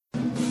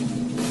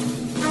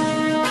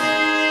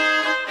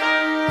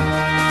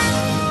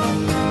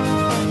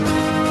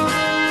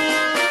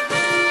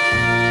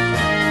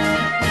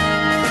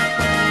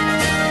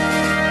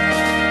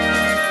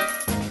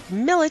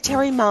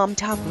Military Mom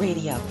Talk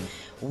Radio.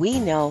 We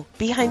know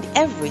behind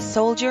every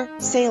soldier,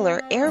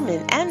 sailor,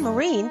 airman, and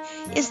Marine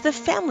is the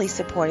family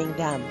supporting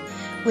them.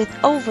 With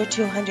over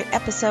 200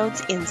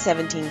 episodes in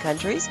 17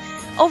 countries,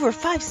 over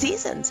 5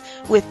 seasons,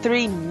 with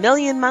 3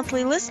 million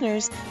monthly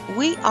listeners,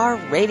 we are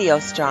radio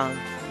strong.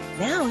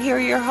 Now here are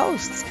your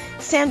hosts,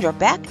 Sandra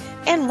Beck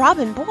and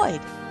Robin Boyd.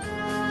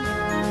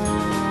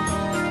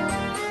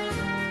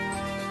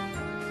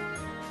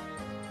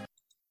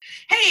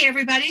 Hey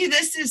everybody,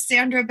 this is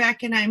Sandra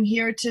Beck and I'm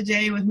here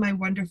today with my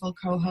wonderful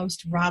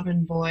co-host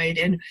Robin Boyd,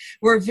 and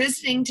we're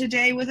visiting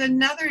today with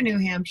another New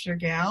Hampshire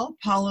gal,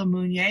 Paula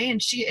Mounier,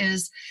 and she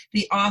is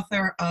the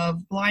author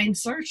of Blind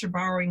Search or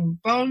Borrowing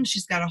Bones.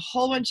 She's got a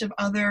whole bunch of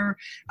other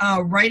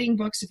writing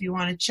books. If you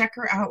want to check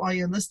her out while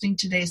you're listening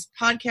to today's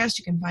podcast,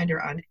 you can find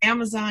her on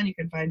Amazon, you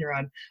can find her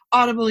on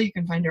Audible, you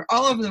can find her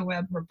all over the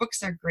web. Her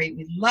books are great.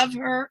 We love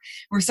her.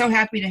 We're so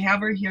happy to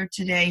have her here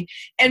today.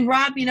 And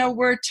Rob,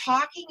 we're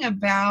talking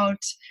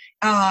about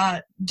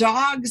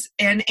dogs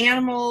and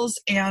animals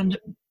and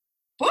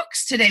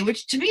books today,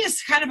 which to me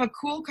is kind of a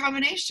cool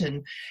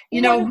combination.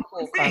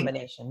 Cool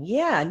combination.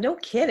 Yeah, no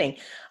kidding.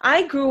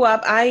 I grew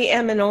up, I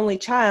am an only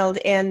child,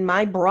 and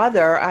my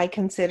brother I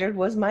considered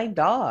was my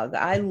dog.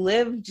 I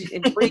lived,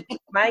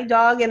 my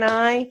dog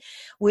and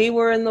we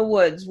were in the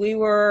woods. We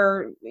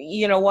were,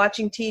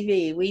 watching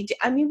TV. We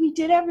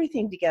did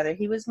everything together.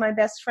 He was my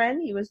best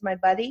friend. He was my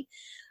buddy.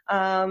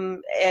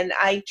 And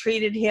I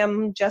treated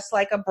him just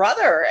like a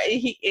brother.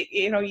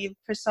 You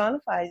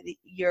personify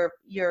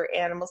your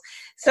animals.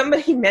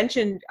 Somebody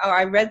mentioned, or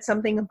I read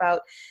something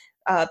about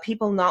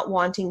people not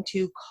wanting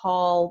to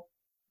call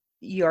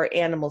your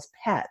animals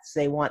pets.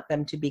 They want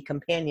them to be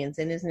companions.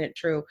 And isn't it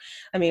true?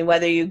 I mean,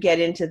 whether you get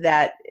into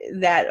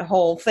that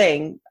whole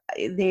thing,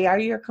 they are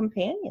your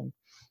companion.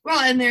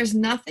 Well, and there's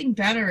nothing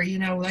better,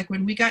 like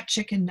when we got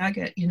Chicken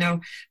Nugget,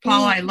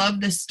 Paula, I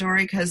love this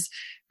story because,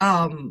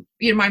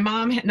 my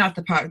mom had, not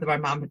the part that my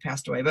mom had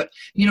passed away, but,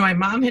 my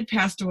mom had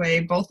passed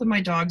away. Both of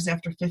my dogs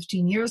after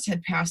 15 years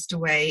had passed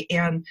away.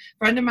 And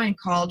a friend of mine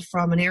called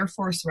from an Air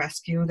Force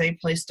rescue. They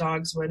place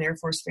dogs when Air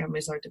Force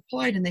families are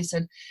deployed. And they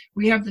said,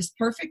 we have this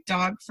perfect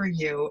dog for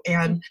you.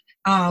 And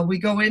we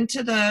go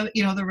into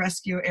the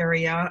rescue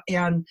area,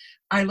 and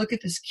I look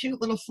at this cute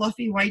little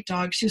fluffy white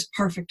dog. She was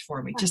perfect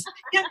for me. Just,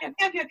 yep, yep,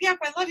 yep, yep, yep.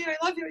 I love you.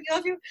 I love you. I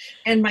love you.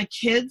 And my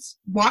kids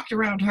walked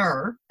around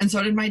her, and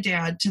so did my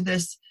dad, to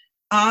this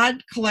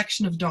odd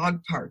collection of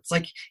dog parts.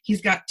 Like,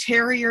 he's got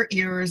terrier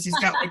ears. He's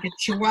got like a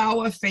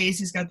chihuahua face.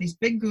 He's got these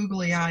big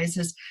googly eyes.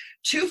 His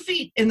 2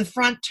 feet in the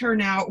front turn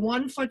out.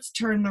 1 foot's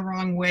turned the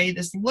wrong way.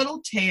 This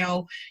little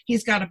tail.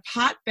 He's got a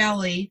pot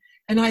belly.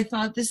 And I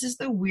thought, this is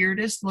the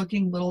weirdest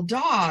looking little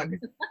dog.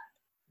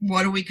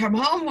 What do we come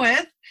home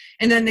with?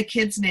 And then the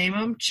kids name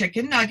him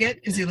Chicken Nugget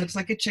because he looks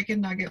like a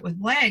chicken nugget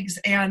with legs.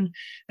 And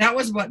that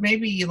was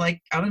maybe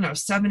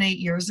 7, 8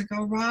 years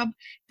ago, Rob.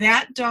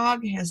 That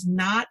dog has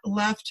not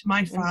left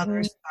my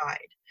father's side.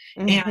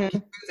 And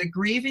through the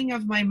grieving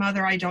of my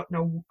mother, I don't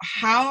know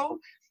how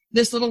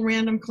this little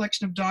random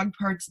collection of dog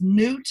parts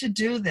knew to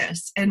do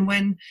this. And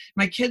when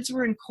my kids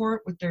were in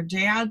court with their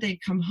dad, they'd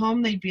come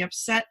home, they'd be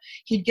upset.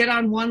 He'd get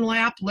on one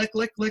lap, lick,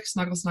 lick, lick,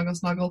 snuggle, snuggle,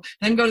 snuggle,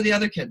 then go to the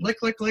other kid,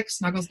 lick, lick, lick,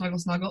 snuggle, snuggle,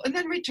 snuggle, and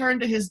then return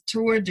to his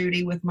tour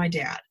duty with my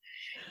dad.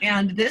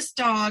 And this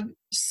dog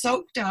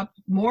soaked up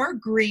more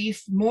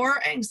grief,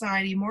 more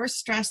anxiety, more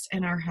stress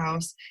in our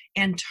house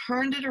and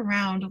turned it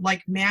around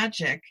like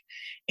magic.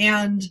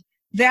 And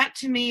that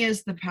to me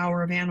is the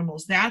power of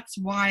animals. That's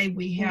why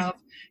we have,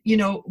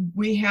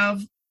 we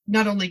have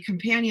not only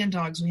companion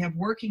dogs, we have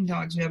working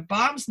dogs, we have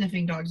bomb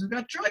sniffing dogs, we've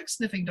got drug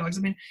sniffing dogs.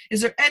 I mean,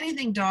 is there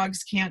anything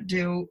dogs can't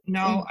do?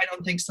 No, I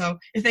don't think so.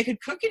 If they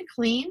could cook and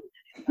clean,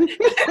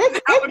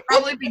 that would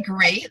probably be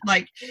great.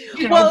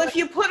 Well, if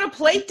you put a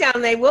plate down,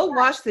 they will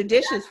wash the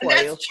dishes for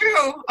you. That's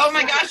true. Oh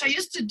my gosh, I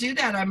used to do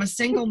that. I'm a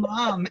single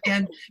mom,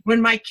 and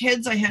when my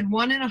kids, I had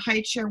one in a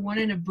high chair, one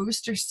in a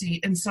booster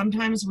seat, and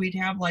sometimes we'd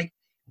have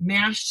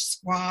mashed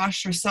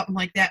squash or something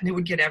like that, and it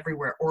would get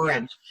everywhere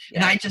orange. Yeah.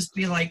 And I'd just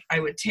be like,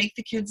 I would take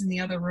the kids in the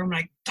other room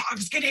and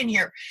dogs, get in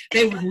here.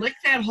 They would lick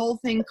that whole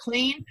thing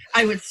clean.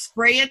 I would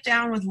spray it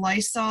down with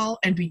Lysol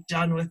and be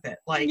done with it.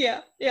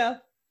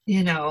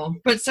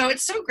 But so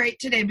it's so great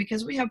today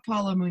because we have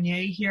Paula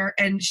Mounier here,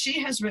 and she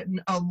has written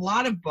a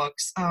lot of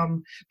books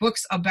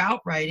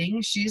about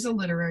writing. She's a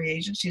literary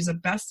agent. She's a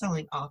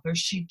best-selling author.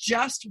 She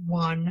just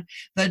won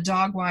the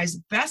Dogwise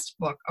Best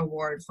Book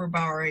Award for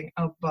Borrowing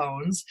of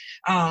Bones.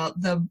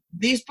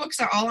 These books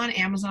are all on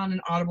Amazon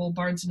and Audible,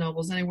 Barnes &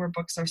 Nobles, anywhere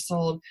books are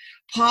sold.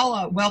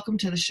 Paula, welcome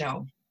to the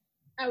show.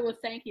 Oh, well,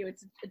 thank you.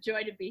 It's a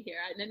joy to be here.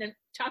 And then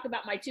talk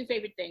about my two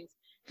favorite things,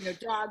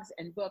 dogs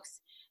and books,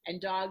 and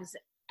dogs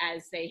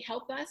as they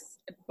help us,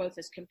 both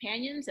as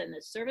companions and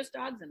as service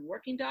dogs and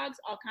working dogs,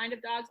 all kind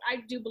of dogs. I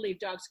do believe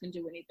dogs can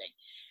do anything.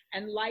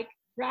 And like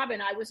Robin,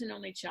 I was an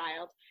only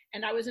child,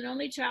 and I was an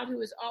only child who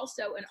was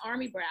also an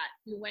Army brat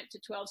who went to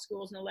 12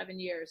 schools in 11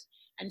 years.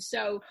 And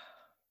so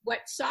what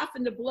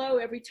softened the blow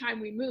every time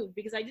we moved,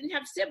 because I didn't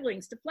have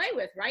siblings to play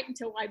with, right,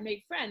 until I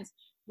made friends,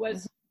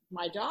 was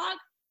my dog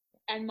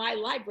and my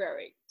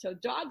library. So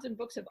dogs and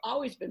books have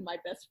always been my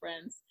best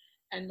friends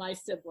and my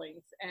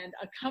siblings, and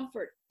a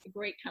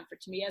great comfort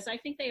to me, as I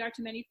think they are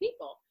to many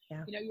people.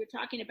 Yeah. You're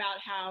talking about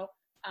how,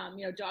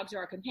 dogs are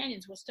our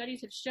companions. Well,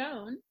 studies have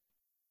shown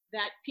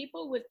that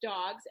people with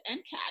dogs and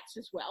cats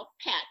as well,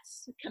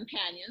 pets,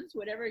 companions,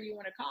 whatever you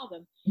want to call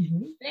them,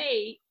 Mm-hmm.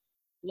 they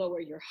lower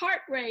your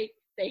heart rate,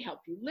 they help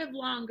you live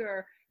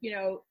longer,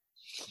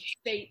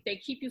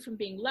 they keep you from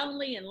being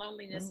lonely, and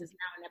loneliness is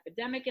now an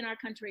epidemic in our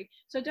country.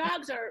 So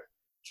dogs are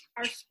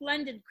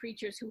splendid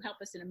creatures who help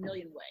us in a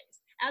million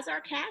ways, as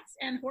are cats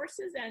and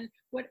horses and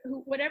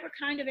whatever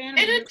kind of animal.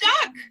 And a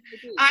duck.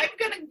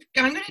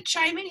 I'm gonna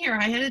chime in here.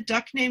 I had a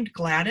duck named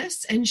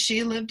Gladys, and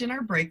she lived in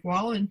our break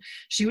wall, and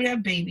she would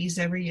have babies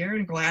every year,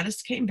 and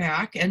Gladys came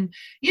back, and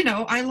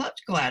I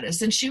loved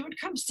Gladys, and she would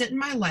come sit in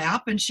my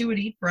lap, and she would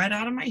eat bread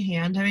out of my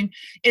hand. I mean,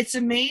 it's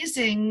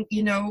amazing,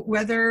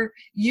 whether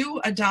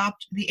you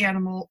adopt the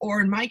animal,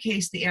 or in my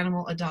case, the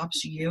animal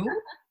adopts you,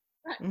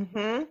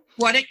 Mm-hmm.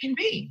 what it can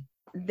be.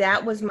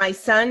 That was my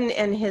son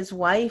and his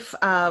wife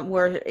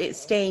were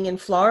staying in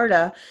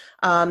Florida.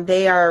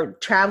 They are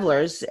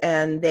travelers,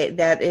 and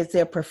that is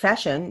their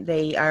profession.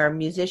 They are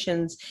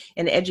musicians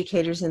and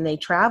educators, and they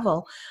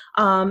travel.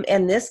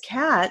 And this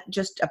cat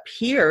just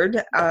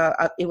appeared.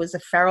 It was a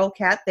feral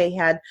cat. They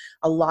had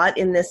a lot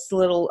in this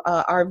little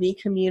RV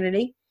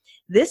community.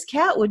 This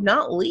cat would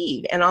not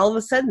leave. And all of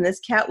a sudden, this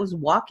cat was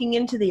walking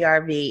into the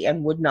RV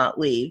and would not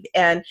leave.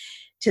 And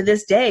to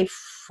this day,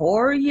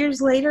 4 years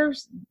later,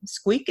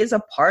 Squeak is a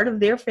part of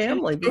their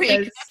family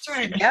because That's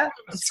right. yeah,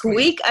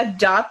 Squeak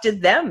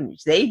adopted them.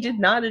 They did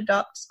not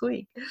adopt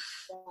Squeak.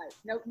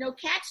 Right. No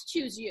cats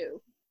choose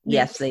you.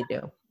 Yes, they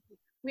do.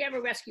 We have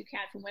a rescue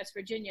cat from West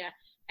Virginia,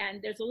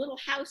 and there's a little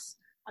house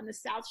on the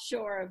south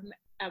shore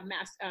of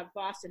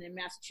Boston in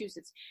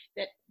Massachusetts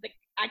that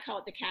I call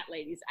it the Cat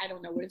Ladies. I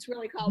don't know what it's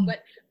really called,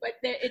 but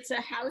it's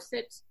a house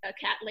that's a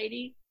cat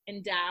lady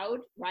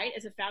endowed, right,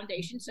 as a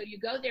foundation. So you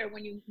go there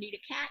when you need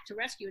a cat to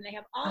rescue, and they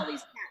have all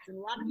these cats, and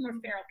a lot of them are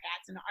feral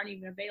cats and aren't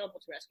even available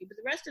to rescue, but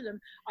the rest of them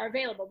are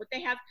available. But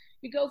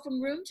you go from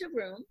room to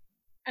room,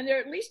 and there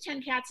are at least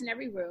 10 cats in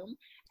every room.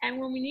 And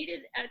when we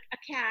needed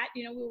a cat,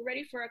 we were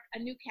ready for a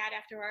new cat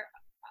after our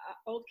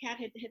old cat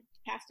had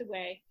passed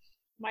away.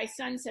 My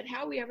son said,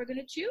 how are we ever going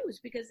to choose?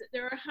 Because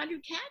there are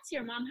 100 cats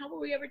here, Mom. How will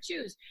we ever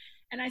choose?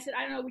 And I said,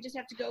 I don't know. We just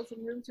have to go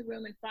from room to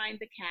room and find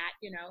the cat,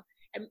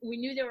 And we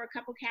knew there were a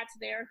couple cats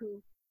there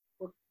who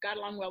got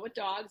along well with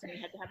dogs, and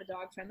we had to have a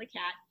dog-friendly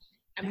cat.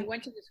 And we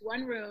went to this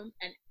one room,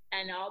 and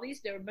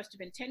there must have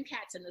been 10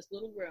 cats in this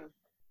little room.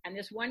 And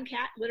this one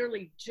cat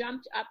literally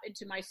jumped up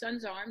into my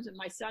son's arms, and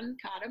my son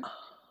caught him.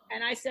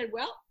 And I said,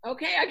 well,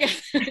 okay, I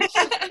guess that's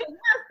it.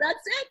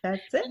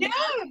 That's it.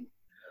 And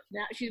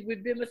now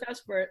we've been with us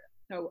for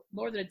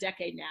more than a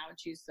decade now, and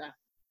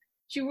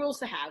she rules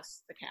the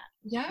house, the cat.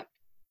 Yep.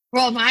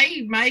 Well,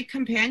 my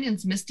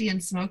companions, Misty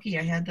and Smokey,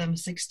 I had them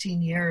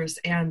 16 years,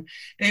 and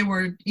they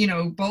were,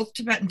 both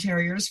Tibetan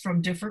Terriers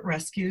from different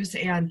rescues.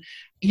 And,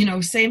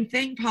 same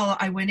thing, Paula,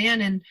 I went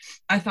in and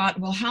I thought,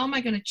 well, how am I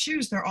going to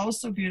choose? They're all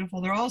so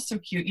beautiful. They're all so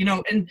cute,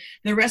 and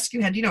the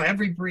rescue had,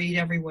 every breed,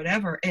 every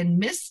whatever. And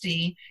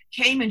Misty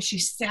came and she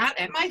sat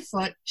at my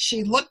foot.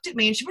 She looked at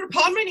me and she put a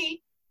paw on my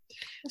knee.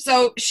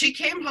 So she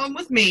came home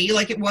with me,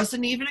 like it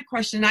wasn't even a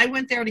question. I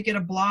went there to get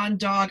a blonde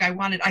dog.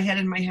 I had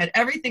in my head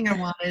everything I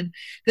wanted.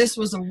 This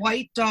was a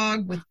white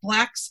dog with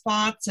black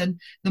spots and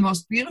the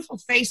most beautiful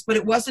face, but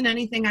it wasn't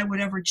anything I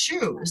would ever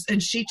choose.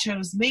 And she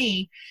chose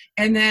me.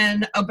 And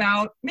then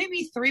about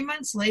maybe 3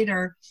 months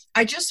later,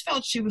 I just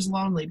felt she was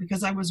lonely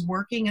because I was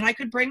working, and I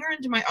could bring her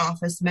into my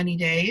office many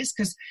days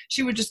because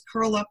she would just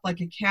curl up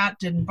like a cat,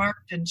 didn't bark,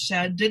 didn't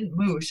shed, didn't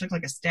move. She looked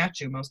like a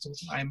statue most of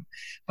the time.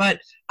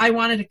 But I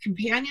wanted a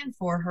companion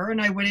for her,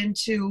 and I went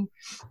into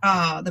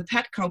the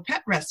Petco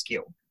Pet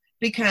Rescue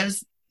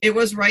because it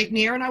was right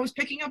near, and I was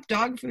picking up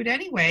dog food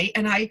anyway,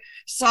 and I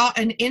saw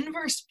an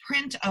inverse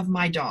print of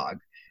my dog,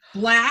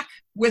 black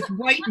with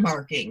white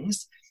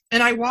markings,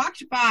 and I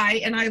walked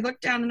by and I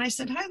looked down and I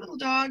said, hi, little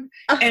dog.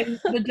 And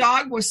the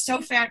dog was so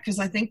fat because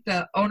I think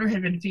the owner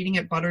had been feeding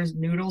it Butter's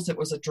noodles. It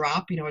was a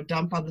drop, a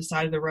dump on the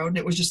side of the road, and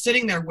it was just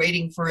sitting there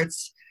waiting for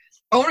its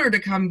owner to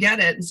come get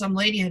it. And some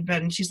lady had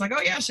been, she's like,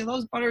 oh yeah, she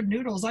loves buttered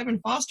noodles. I've been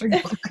fostering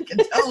them. I can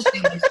tell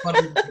she loves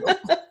buttered noodles.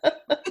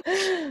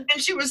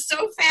 And she was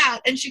so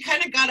fat, and she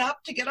kind of got up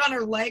to get on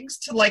her legs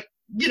to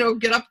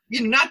get up,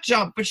 not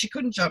jump, but she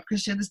couldn't jump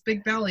because she had this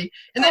big belly.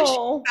 And then she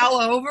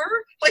fell over,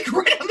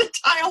 right on the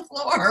tile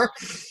floor.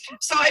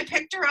 So I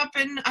picked her up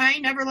and I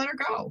never let her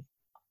go.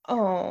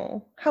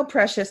 Oh, how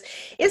precious.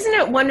 Isn't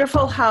it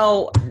wonderful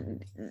how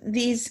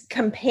these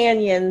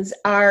companions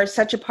are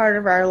such a part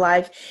of our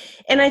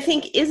life? And I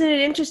think, isn't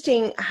it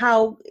interesting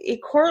how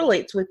it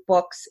correlates with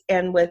books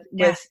and with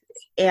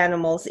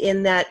animals,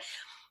 in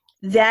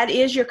that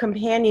is your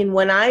companion.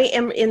 When I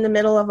am in the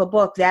middle of a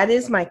book, that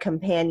is my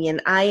companion.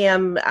 I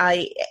am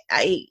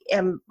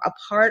a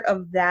part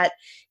of that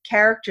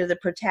character. The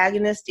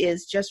protagonist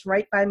is just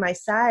right by my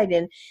side,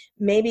 and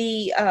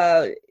maybe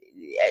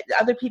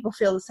other people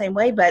feel the same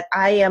way, but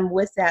I am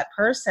with that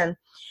person.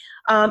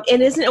 And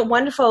isn't it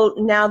wonderful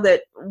now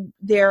that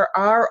there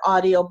are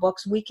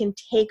audiobooks, we can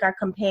take our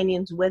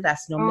companions with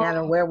us no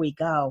matter where we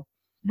go.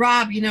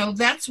 Rob,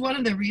 that's one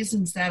of the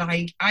reasons that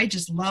I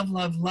just love.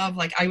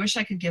 Like, I wish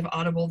I could give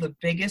Audible the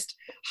biggest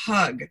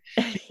hug,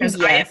 because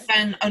Yes. I have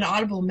been an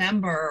Audible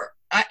member.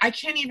 I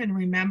can't even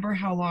remember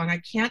how long. I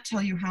can't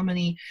tell you how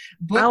many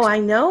books. Oh, I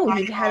know.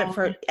 You've had it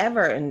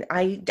forever. And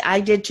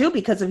I did too,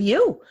 because of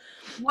you.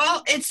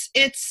 Well, it's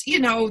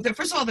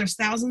first of all, there's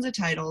thousands of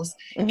titles,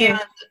 Mm-hmm. and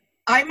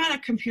I'm on a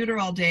computer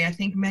all day. I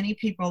think many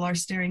people are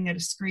staring at a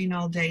screen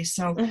all day.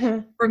 So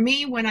Mm-hmm. for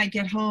me, when I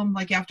get home,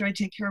 like after I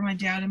take care of my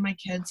dad and my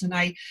kids, and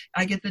I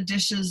get the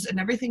dishes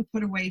and everything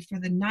put away for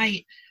the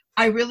night,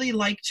 I really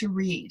like to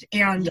read,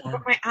 and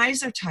but my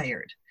eyes are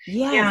tired.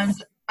 Yes.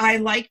 And I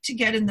like to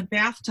get in the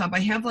bathtub. I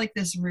have like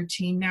this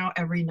routine now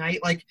every night.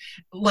 Like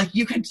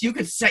you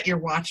could set your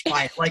watch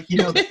by it. Like,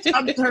 the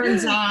tub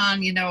turns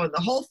on,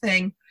 the whole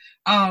thing.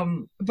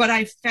 But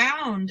I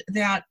found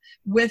that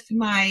with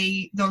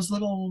those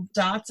little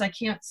dots, I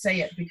can't say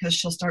it because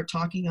she'll start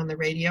talking on the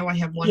radio. I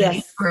have one in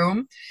each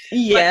room.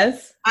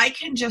 Yes. But I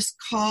can just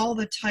call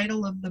the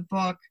title of the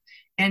book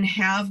and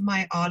have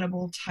my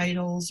Audible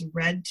titles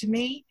read to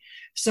me.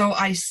 So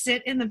I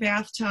sit in the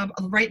bathtub.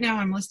 Right now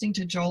I'm listening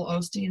to Joel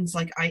Osteen's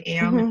Like I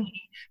Am. Mm-hmm.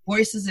 He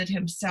voices it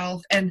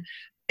himself. And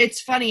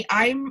it's funny.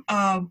 I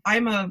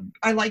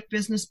like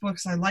business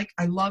books. I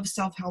love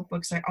self-help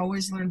books. I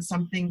always learn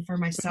something for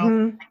myself,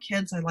 and my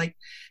kids. I like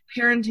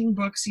parenting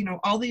books,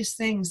 all these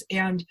things.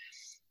 And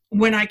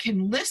when I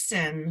can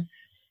listen,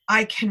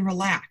 I can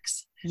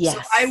relax. Yes.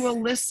 So I will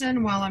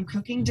listen while I'm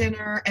cooking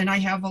dinner, and I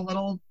have a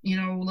little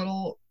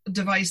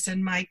device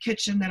in my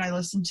kitchen that I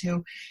listen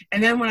to.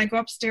 And then when I go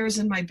upstairs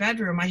in my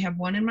bedroom, I have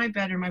one in my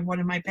bedroom, I have one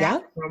in my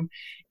bathroom.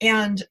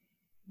 And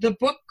the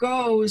book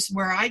goes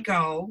where I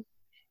go.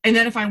 And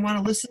then if I want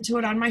to listen to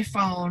it on my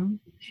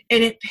phone,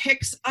 and it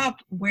picks up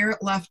where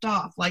it left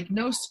off, like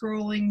no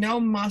scrolling, no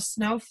muss,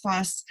 no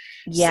fuss.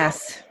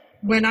 Yes. So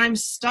when I'm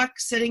stuck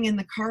sitting in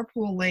the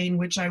carpool lane,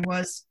 which I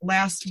was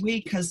last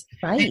week, because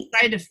they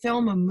decided to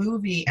film a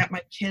movie at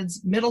my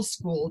kids' middle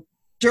school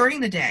during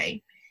the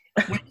day,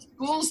 when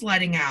school's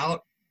letting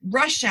out,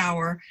 rush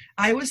hour,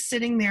 I was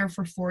sitting there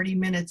for 40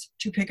 minutes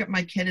to pick up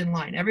my kid in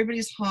line.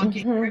 Everybody's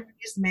honking,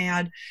 everybody's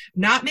mad.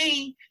 Not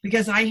me,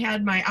 because I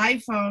had my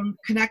iPhone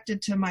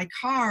connected to my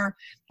car,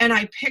 and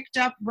I picked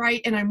up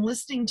and I'm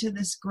listening to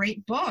this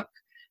great book.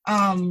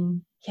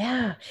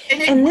 Yeah.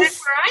 And it went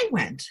where I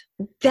went.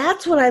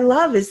 That's what I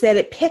love, is that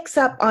it picks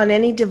up on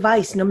any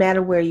device, no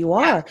matter where you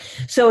are.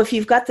 Yeah. So if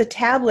you've got the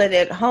tablet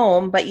at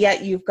home, but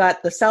yet you've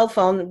got the cell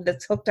phone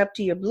that's hooked up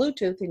to your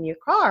Bluetooth in your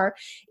car,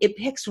 it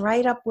picks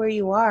right up where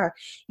you are.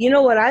 You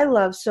know what I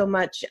love so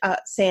much,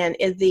 San,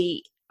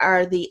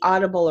 are the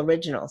Audible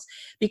originals,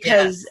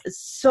 because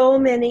so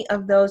many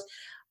of those,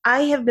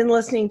 I have been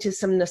listening to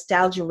some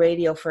nostalgia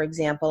radio, for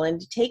example, and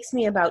it takes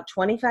me about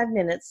 25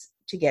 minutes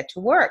to get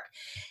to work.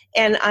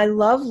 And I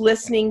love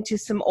listening to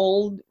some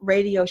old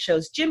radio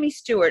shows. Jimmy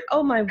Stewart,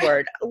 oh my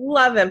word,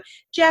 love him.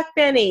 Jack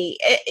Benny,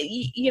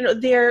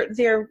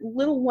 their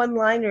little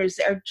one-liners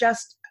are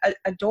just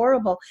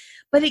adorable.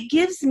 But it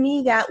gives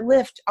me that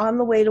lift on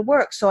the way to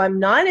work. So I'm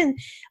not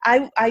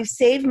I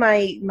save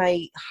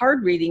my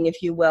hard reading,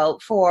 if you will,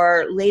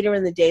 for later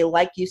in the day,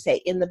 like you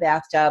say, in the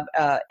bathtub,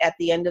 at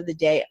the end of the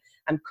day.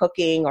 I'm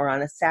cooking, or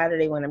on a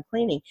Saturday when I'm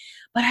cleaning.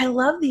 But I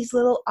love these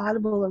little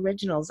Audible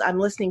originals. I'm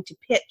listening to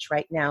Pitch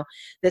right now.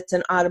 That's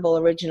an Audible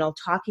original,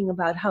 talking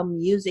about how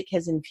music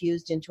has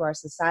infused into our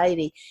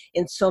society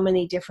in so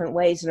many different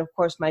ways. And of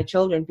course, my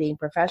children being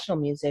professional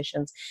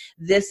musicians,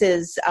 this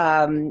is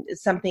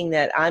something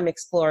that I'm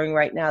exploring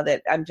right now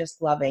that I'm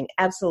just loving,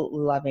 absolutely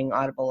loving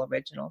Audible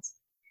originals.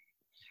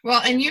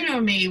 Well, and you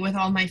know me with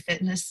all my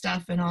fitness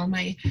stuff and all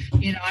my,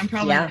 I'm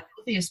probably the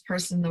healthiest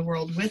person in the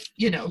world with,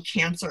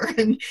 cancer.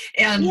 And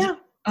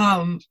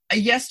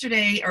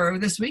yesterday or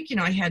this week,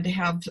 I had to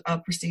have a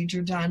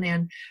procedure done,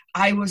 and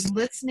I was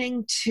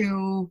listening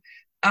to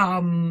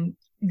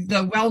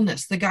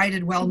the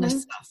guided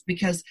wellness stuff,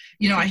 because,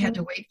 I had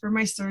to wait for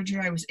my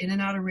surgery. I was in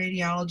and out of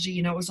radiology.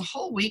 It was a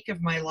whole week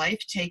of my life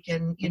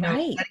taken,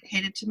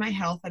 dedicated to my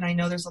health. And I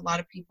know there's a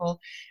lot of people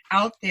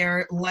out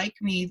there like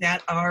me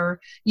that are,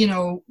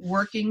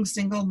 working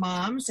single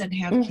moms and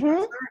have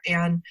cancer,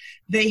 and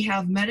they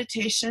have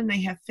meditation,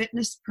 they have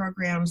fitness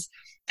programs.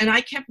 And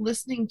I kept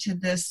listening to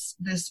this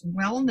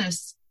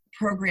wellness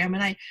program,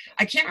 and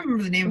I can't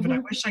remember the name of it. I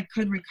wish I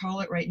could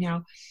recall it right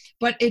now,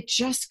 but it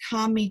just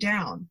calmed me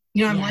down.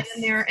 I'm laying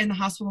there in the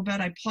hospital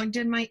bed. I plugged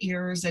in my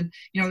ears, and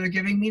they're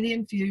giving me the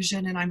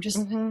infusion, and I'm just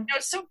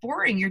it's so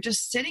boring. You're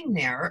just sitting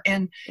there,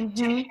 and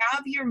to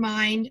have your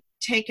mind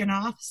taken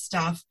off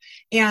stuff.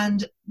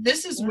 And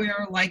this is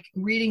where, like,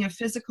 reading a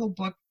physical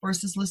book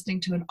versus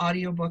listening to an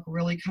audiobook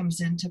really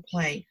comes into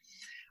play.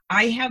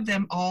 I have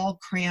them all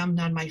crammed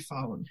on my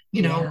phone.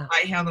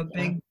 I have a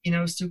big,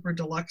 super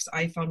deluxe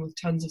iPhone with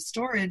tons of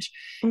storage.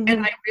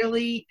 And I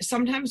really,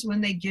 sometimes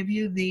when they give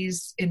you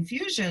these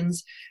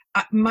infusions,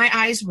 my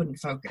eyes wouldn't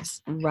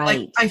focus. Right.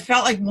 Like I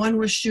felt like one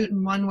was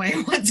shooting one way,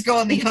 one's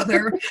going the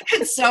other.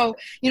 And so,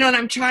 and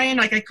I'm trying,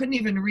 like I couldn't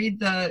even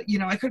read I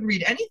couldn't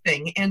read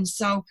anything. And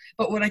so,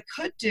 but what I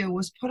could do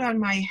was put on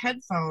my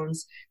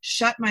headphones,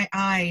 shut my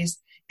eyes,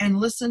 and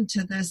listen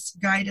to this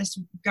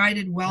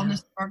guided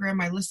wellness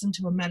program. I listened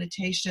to a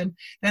meditation.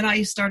 Then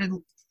I started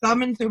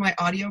thumbing through my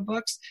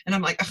audiobooks, and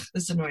I'm like, oh,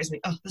 this annoys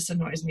me. Oh, this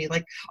annoys me.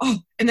 Like, oh,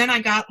 and then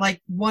I got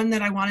like one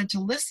that I wanted to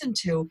listen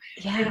to,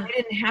 and I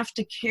didn't have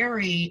to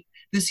carry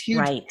this huge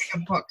bag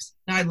of books.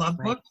 Now I love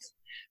books,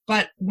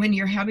 but when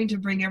you're having to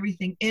bring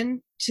everything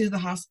into the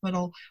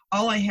hospital,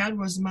 all I had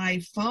was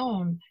my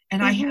phone,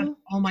 and I had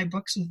all my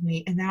books with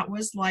me, and that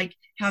was like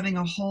having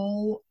a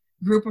whole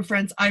group of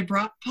friends. I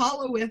brought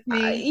Paula with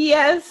me.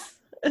 Yes.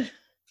 And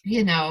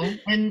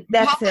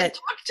that's Paula, it.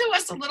 talk to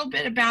us a little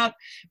bit about,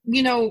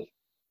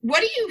 what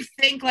do you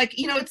think, like,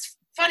 it's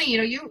funny,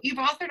 you've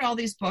authored all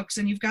these books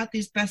and you've got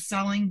these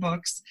best-selling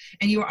books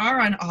and you are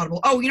on Audible.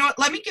 Oh, you know what?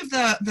 Let me give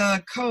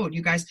the code,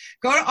 you guys.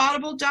 Go to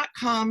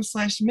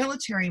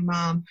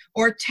audible.com/military-mom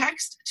or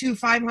text to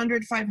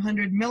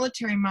 500-500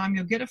 military mom.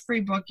 You'll get a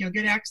free book. You'll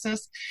get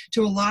access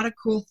to a lot of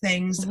cool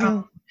things.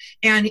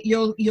 And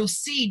you'll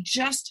see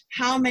just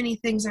how many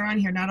things are on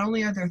here. Not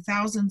only are there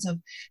thousands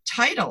of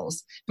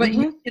titles, but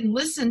you can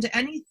listen to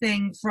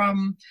anything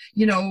from,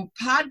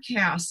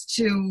 podcasts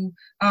to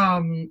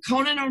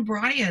Conan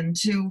O'Brien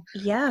to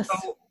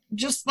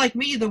just like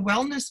me, the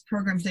wellness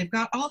programs. They've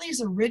got all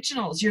these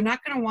originals. You're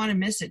not going to want to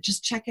miss it.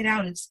 Just check it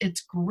out.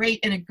 It's great,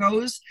 and it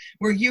goes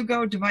where you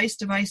go, device.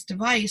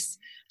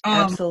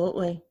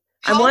 Absolutely.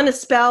 I want to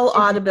spell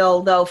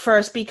Audible, though,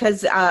 first,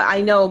 because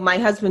I know my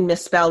husband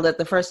misspelled it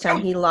the first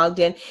time he logged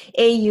in.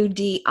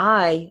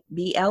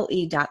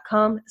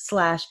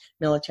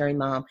 audible.com/military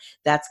mom.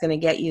 That's going to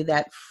get you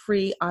that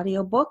free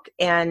audiobook,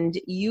 and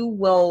you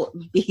will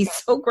be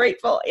so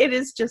grateful. It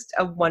is just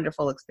a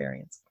wonderful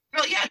experience.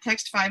 Well, yeah,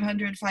 text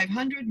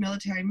 500-500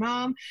 military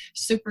mom.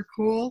 Super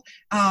cool.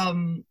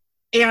 And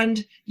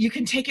you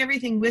can take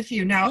everything with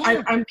you. Now,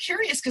 I'm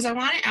curious because I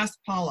want to ask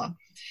Paula.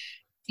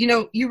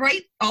 You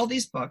write all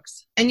these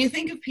books and you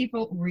think of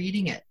people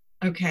reading it,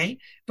 okay?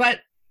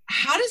 But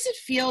how does it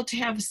feel to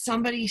have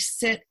somebody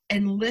sit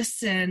and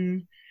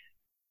listen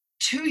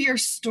to your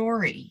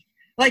story?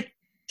 Like,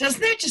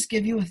 doesn't that just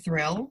give you a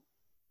thrill?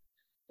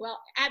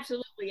 Well,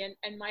 absolutely. And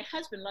my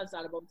husband loves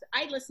Audible.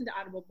 I listen to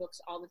Audible books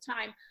all the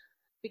time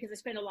because I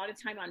spend a lot of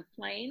time on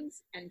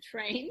planes and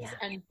trains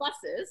and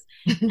buses.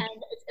 And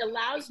it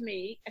allows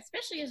me,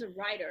 especially as a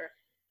writer,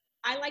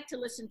 I like to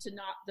listen to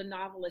the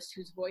novelists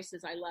whose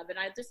voices I love, and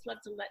I just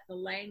love to let the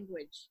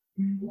language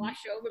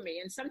wash over me.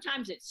 And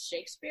sometimes it's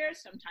Shakespeare,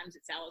 sometimes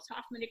it's Alice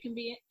Hoffman. It can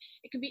be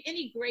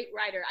any great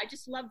writer. I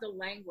just love the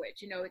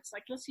language. It's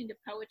like listening to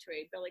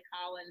poetry, Billy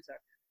Collins or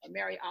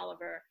Mary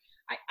Oliver.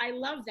 I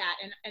love that,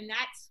 and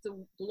that's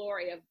the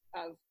glory of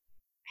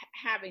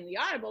having the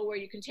Audible, where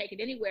you can take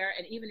it anywhere,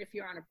 and even if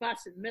you're on a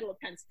bus in the middle of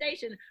Penn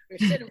Station or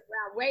sitting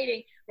around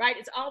waiting, right?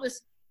 It's all this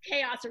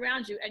chaos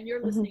around you and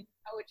you're listening to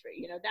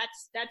poetry.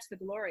 That's the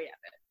glory of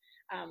it.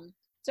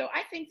 So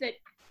I think that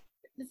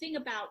the thing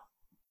about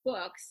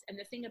books and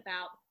the thing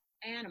about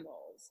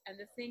animals and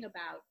the thing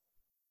about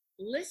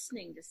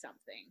listening to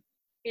something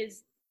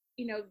is,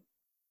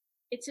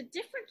 it's a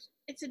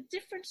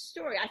different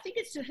story. I think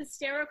it's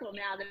hysterical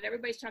now that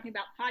everybody's talking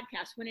about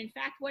podcasts, when in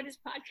fact, what is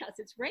podcast?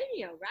 It's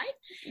radio, right?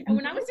 And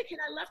when I was a kid,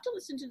 I loved to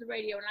listen to the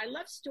radio, and I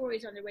love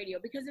stories on the radio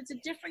because it's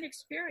a different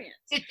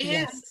experience. It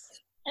is.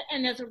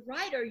 And as a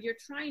writer, you're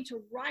trying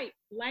to write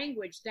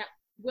language that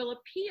will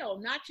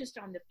appeal, not just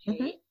on the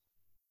page,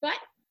 but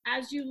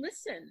as you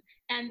listen.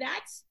 And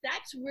that's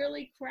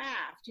really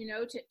craft,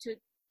 to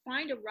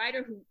find a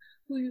writer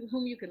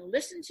whom you can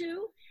listen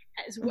to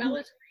as well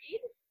as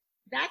read.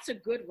 That's a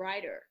good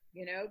writer,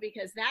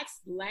 because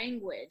that's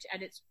language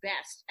at its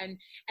best. And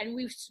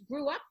we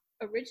grew up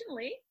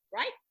originally,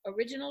 right?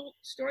 Original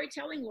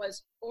storytelling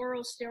was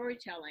oral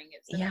storytelling.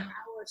 It's the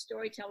power of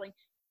storytelling.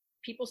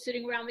 People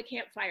sitting around the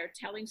campfire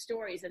telling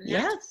stories, and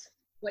that's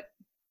what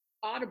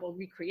Audible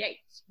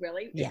recreates,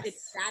 really.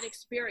 It's that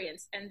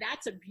experience, and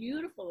that's a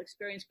beautiful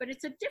experience, but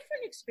it's a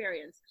different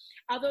experience.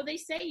 Although they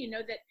say,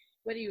 that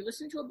whether you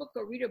listen to a book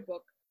or read a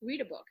book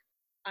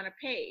on a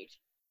page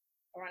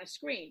or on a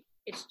screen,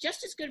 it's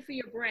just as good for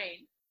your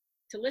brain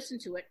to listen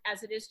to it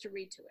as it is to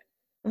read to it.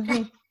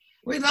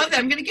 We love that.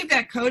 I'm going to give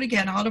that code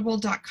again,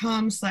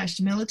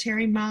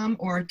 audible.com/military mom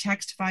or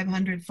text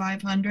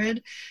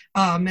 500-500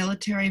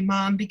 military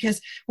mom,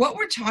 because what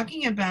we're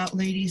talking about,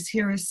 ladies,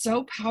 here is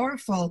so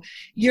powerful.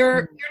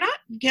 You're not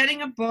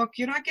getting a book.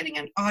 You're not getting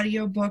an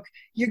audio book.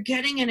 You're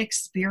getting an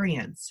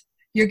experience.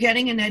 You're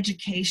getting an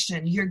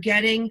education. You're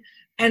getting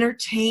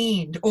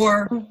entertained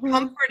or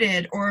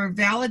comforted or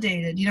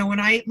validated. When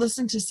I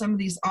listen to some of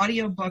these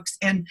audiobooks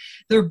and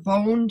they're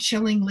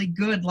bone-chillingly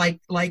good,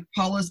 like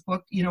Paula's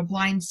book,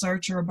 Blind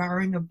Search or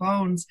Borrowing of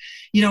Bones,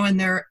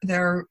 and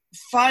they're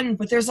fun,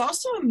 but there's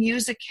also a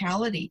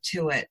musicality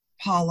to it,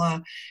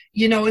 Paula,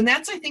 and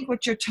that's, I think,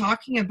 what you're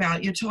talking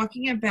about. You're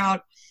talking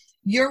about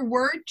your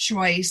word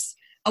choice.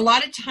 A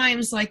lot of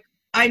times, like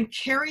I'm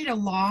carried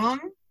along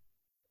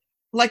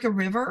like a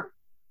river,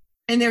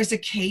 and there's a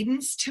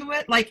cadence to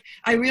it. Like,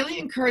 I really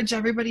encourage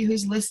everybody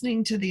who's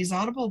listening to these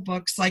Audible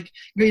books, like,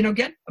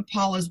 get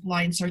Paula's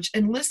Blind Search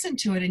and listen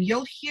to it, and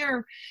you'll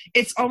hear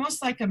it's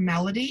almost like a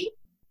melody,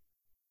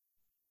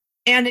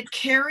 and it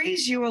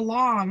carries you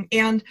along,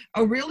 and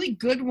a really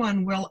good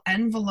one will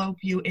envelope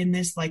you in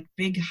this like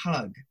big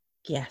hug.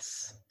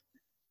 Yes.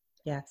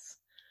 Well,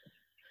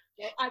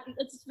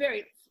 it's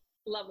very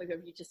lovely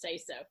of you to say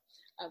so.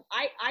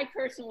 I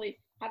personally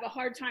have a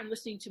hard time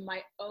listening to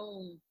my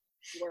own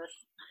work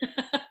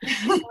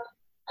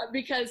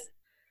because,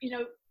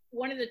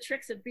 one of the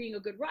tricks of being a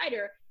good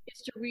writer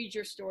is to read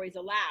your stories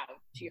aloud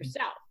to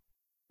yourself,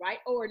 right?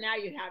 Or now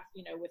you have,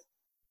 with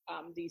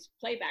these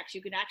playbacks,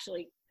 you can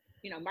actually,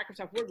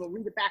 Microsoft Word will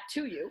read it back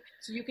to you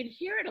so you can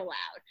hear it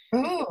aloud.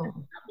 Oh.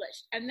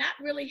 Published. And that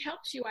really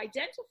helps you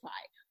identify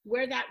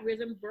where that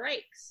rhythm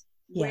breaks,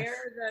 Yes.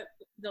 where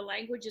the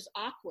language is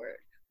awkward,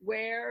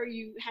 where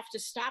you have to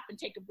stop and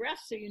take a breath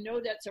so you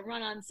know that's a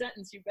run-on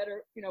sentence, you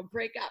better,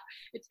 break up.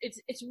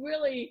 It's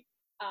really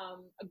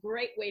a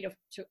great way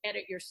to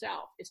edit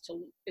yourself is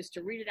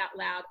to read it out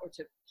loud or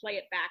to play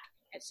it back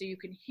so you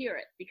can hear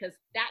it, because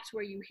that's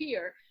where you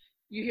hear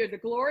the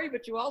glory,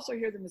 but you also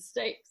hear the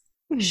mistakes.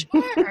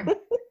 Sure.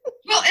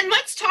 Well, and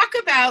let's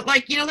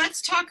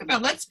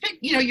pick,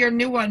 your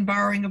new one,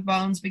 Borrowing of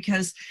Bones,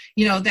 because,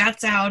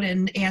 that's out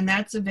and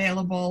that's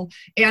available.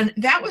 And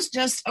that was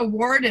just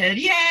awarded.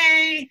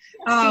 Yay.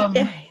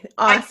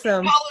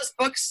 Awesome. Paula's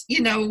books,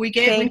 we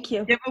gave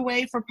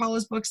giveaway for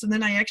Paula's books. And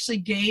then I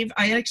actually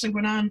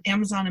went on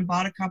Amazon and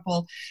bought a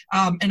couple,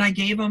 and I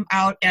gave them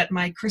out at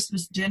my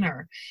Christmas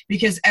dinner,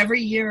 because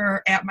every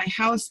year at my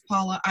house,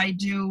 Paula, I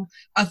do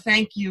a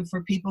thank you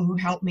for people who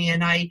helped me.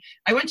 And I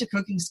went to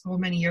cooking school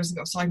many years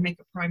ago. So I make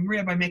a prime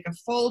rib. I make a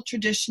full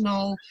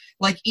traditional,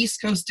 like,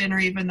 East Coast dinner,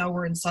 even though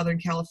we're in Southern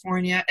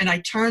California. And I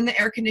turn the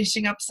air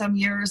conditioning up some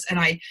years, and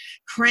I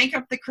crank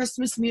up the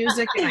Christmas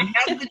music, and I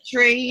have the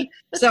tree.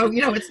 So,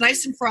 it's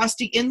nice and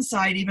frosty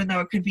inside, even though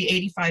it could be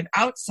 85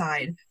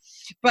 outside.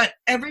 But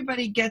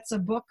everybody gets a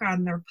book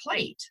on their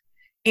plate.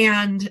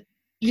 And,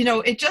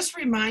 it just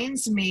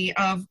reminds me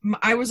of,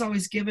 I was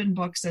always given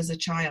books as a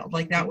child.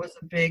 Like, that was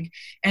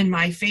and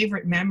my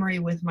favorite memory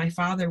with my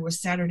father was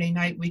Saturday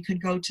night, we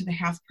could go to the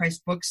half-price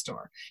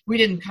bookstore. We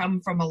didn't come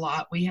from a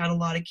lot. We had a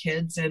lot of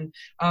kids and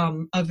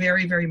a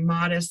very, very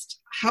modest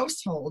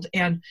household.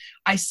 And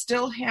I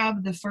still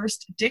have the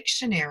first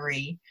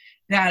dictionary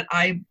that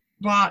I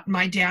bought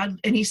my dad,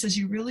 and he says,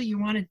 you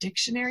want a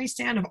dictionary,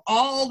 Stan, of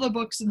all the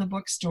books in the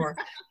bookstore?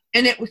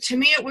 And to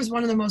me, it was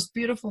one of the most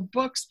beautiful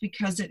books,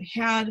 because it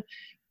had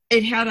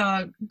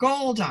a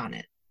gold on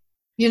it,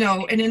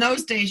 and in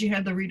those days you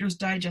had the Reader's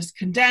Digest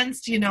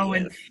condensed,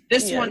 and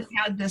this one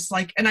had this,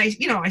 like, and I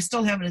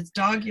still have it. It's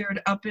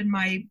dog-eared up in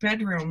my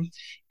bedroom.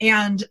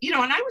 And,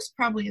 and I was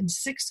probably in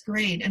 6th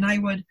grade, and I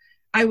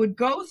would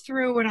go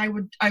through and I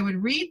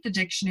would read the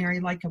dictionary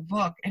like a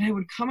book, and I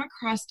would come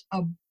across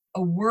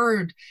a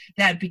word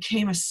that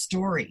became a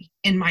story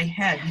in my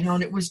head,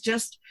 and it was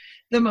just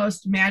the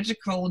most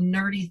magical,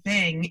 nerdy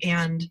thing.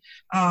 And,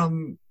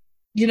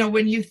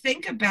 when you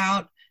think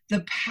about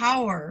the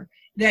power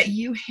that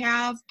you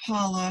have,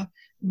 Paula,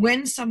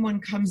 when someone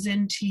comes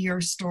into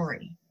your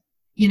story,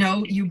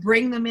 you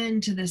bring them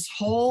into this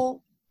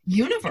whole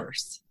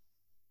universe.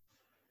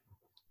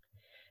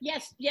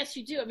 Yes,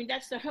 you do. I mean,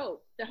 that's the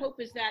hope. The hope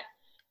is that,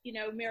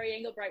 Mary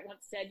Engelbreit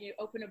once said, you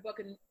open a book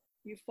and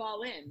you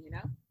fall in,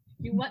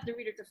 You want the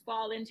reader to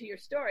fall into your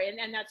story.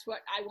 And that's what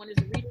I want as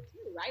a reader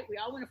too, right? We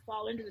all want to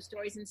fall into the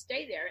stories and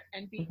stay there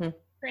and be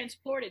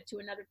transported to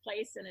another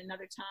place and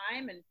another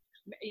time and,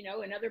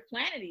 another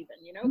planet even,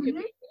 could be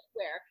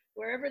anywhere,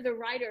 wherever the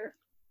writer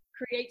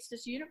creates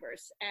this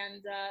universe.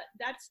 And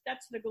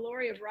that's the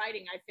glory of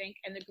writing, I think,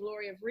 and the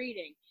glory of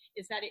reading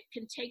is that it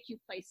can take you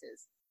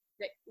places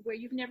where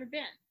you've never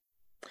been.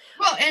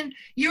 Well, and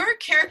your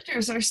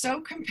characters are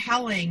so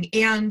compelling.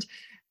 And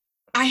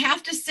I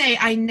have to say,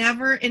 I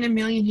never in a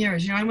million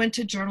years, I went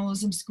to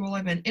journalism school.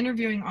 I've been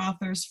interviewing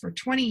authors for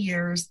 20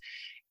 years,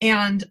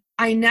 and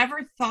I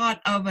never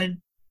thought of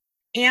an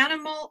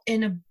animal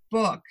in a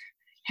book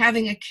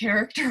having a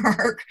character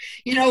arc,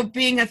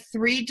 being a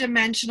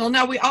 3-dimensional.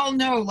 Now, we all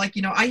know,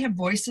 I have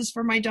voices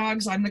for my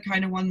dogs. I'm the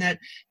kind of one that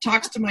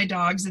talks to my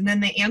dogs, and then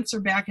they answer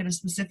back in a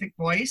specific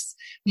voice.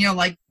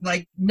 Like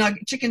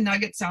Chicken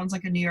Nugget sounds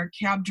like a New York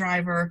cab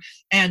driver,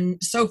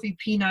 and Sophie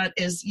Peanut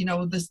is,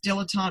 this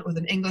dilettante with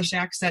an English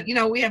accent.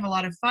 We have a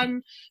lot of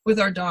fun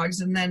with our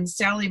dogs. And then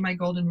Sally, my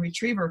golden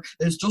retriever,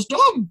 is just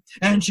dumb,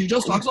 and she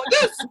just talks like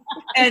this.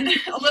 And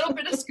a little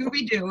bit of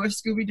Scooby-Doo, if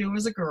Scooby-Doo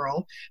was a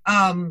girl.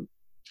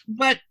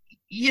 But,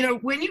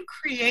 when you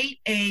create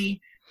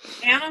a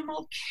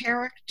animal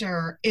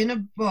character in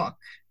a book,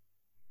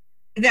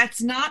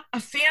 that's not a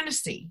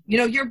fantasy.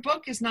 Your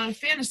book is not a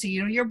fantasy.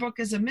 Your book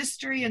is a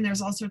mystery, and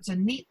there's all sorts of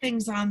neat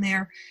things on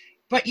there.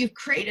 But you've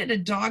created a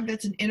dog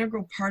that's an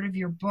integral part of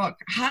your book.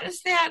 How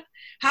is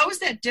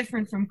that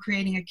different from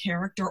creating a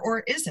character,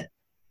 or is it?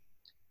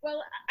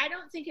 Well, I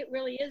don't think it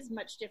really is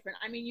much different.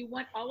 I mean, you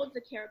want all of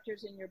the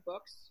characters in your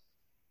books,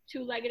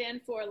 two-legged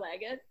and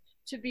four-legged,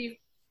 to be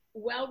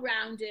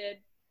well-rounded,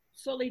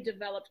 fully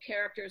developed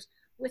characters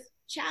with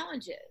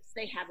challenges.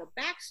 They have a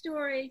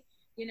backstory,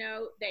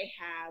 they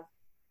have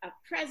a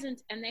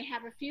present, and they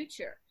have a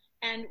future.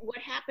 And what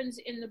happens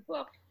in the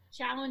book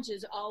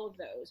challenges all of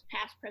those,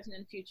 past, present,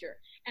 and future.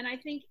 And I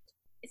think,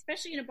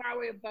 especially in A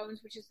Borrowing of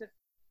Bones, which is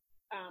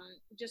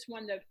just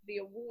won the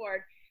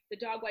award, the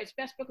Dog Writers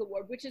Best Book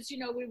Award, which is, it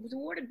was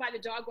awarded by the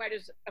Dog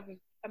Writers of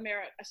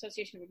America,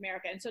 Association of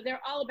America. And so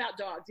they're all about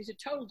dogs. These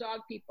are total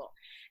dog people.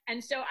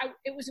 And so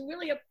it was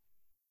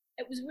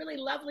really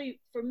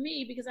lovely for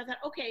me, because I thought,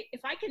 okay,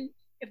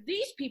 if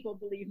these people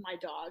believe my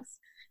dogs,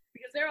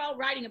 because they're all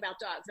writing about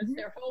dogs. That's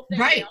their whole thing.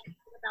 Right. They all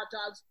write about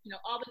dogs,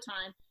 all the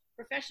time.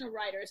 Professional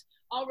writers,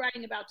 all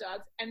writing about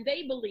dogs, and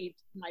they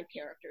believed my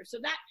character. So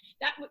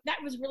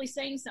that was really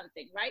saying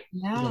something, right?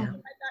 Yeah. So I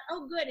thought,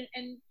 oh, good.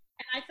 And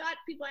I thought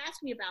people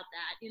ask me about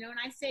that, and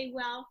I say,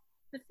 well,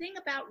 the thing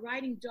about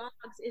writing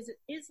dogs is it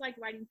is like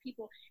writing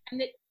people, and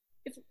that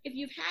if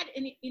you've had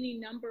any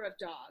number of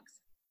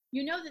dogs,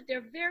 you know that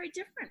they're very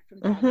different from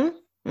dogs.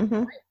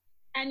 Right?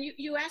 And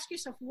you ask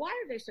yourself, why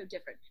are they so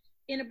different?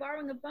 In A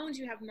Borrowing of Bones,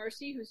 you have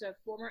Mercy, who's a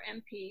former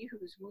MP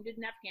who's wounded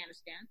in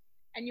Afghanistan,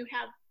 and you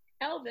have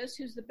Elvis,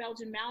 who's the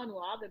Belgian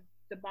Malinois,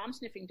 the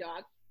bomb-sniffing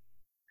dog,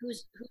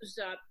 whose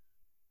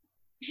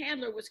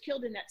handler was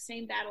killed in that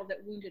same battle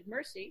that wounded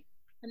Mercy,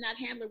 and that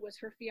handler was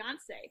her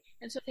fiance.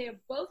 And so they have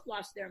both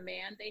lost their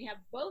man. They have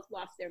both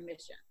lost their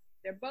mission.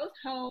 They're both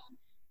home,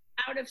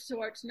 out of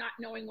sorts, not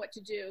knowing what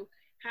to do,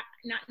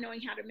 not knowing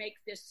how to make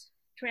this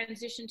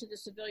transition to the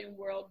civilian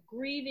world,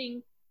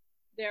 grieving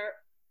their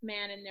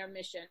man and their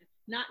mission,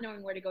 not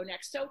knowing where to go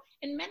next. So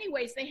in many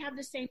ways, they have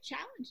the same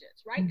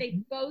challenges, right?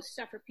 They both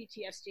suffer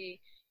PTSD.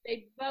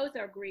 They both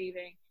are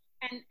grieving.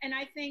 And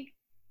I think,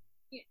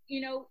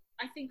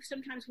 I think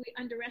sometimes we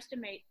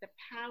underestimate the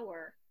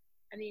power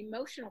and the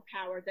emotional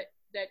power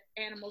that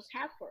animals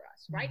have for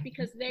us, right?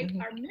 Because they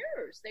are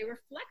mirrors. They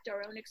reflect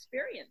our own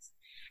experience.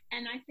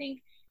 And I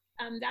think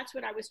that's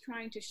what I was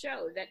trying to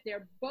show, that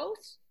they're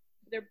both,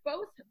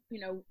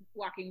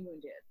 walking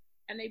wounded,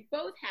 and they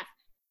both have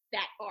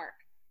that arc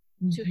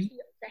to heal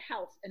the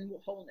health and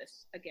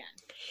wholeness again.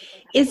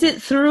 Is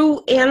it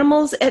through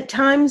animals at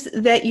times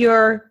that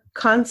your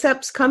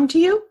concepts come to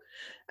you?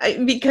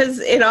 Because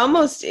it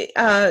almost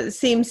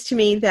seems to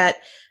me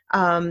that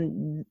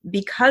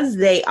because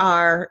they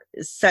are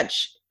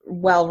such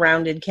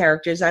well-rounded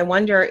characters, I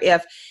wonder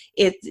if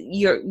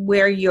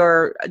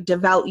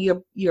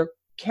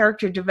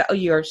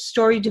your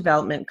story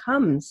development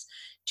comes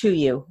to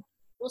you.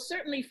 Well,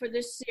 certainly for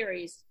this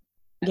series,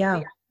 yeah,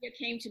 the idea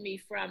came to me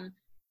from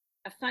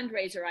a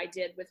fundraiser I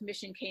did with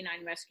Mission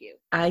Canine Rescue.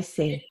 I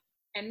see.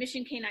 And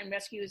Mission Canine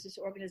Rescue is this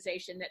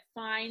organization that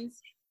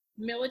finds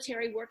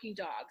military working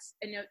dogs.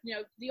 And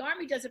the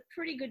Army does a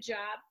pretty good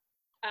job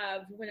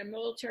of, when a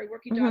military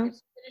working dog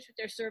is finished with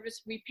their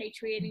service,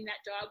 repatriating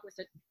that dog with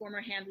a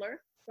former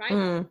handler,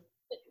 right?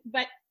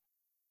 But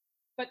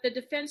the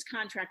defense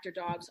contractor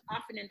dogs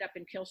often end up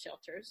in kill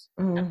shelters.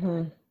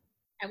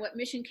 And what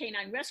Mission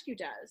Canine Rescue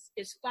does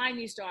is find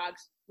these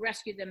dogs,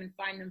 rescue them, and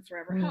find them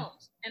forever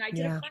homes. And I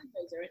did a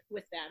fundraiser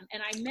with them,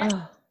 and I met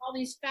all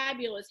these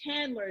fabulous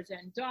handlers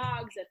and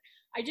dogs, and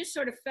I just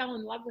sort of fell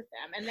in love with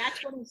them. And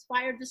that's what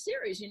inspired the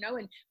series,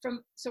 And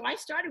so I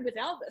started with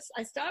Elvis.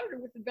 I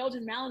started with the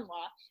Belgian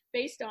Malinois,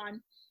 based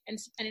on and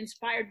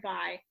inspired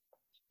by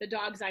the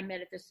dogs I met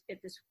at this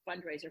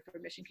fundraiser for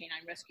Mission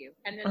Canine Rescue.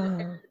 And then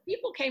the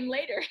people came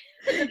later.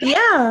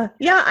 Yeah,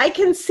 I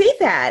can see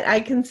that.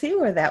 I can see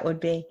where that would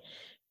be.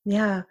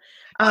 Yeah.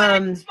 I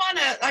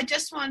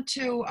just want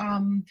to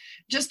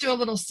just do a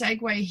little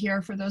segue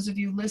here for those of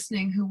you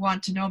listening who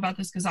want to know about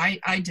this, because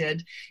I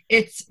did.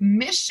 It's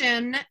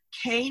Mission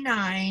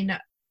Canine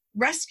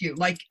Rescue,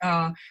 like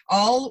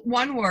all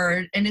one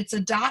word, and it's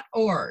a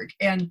 .org.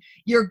 And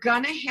you're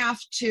gonna have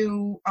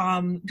to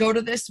go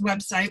to this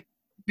website,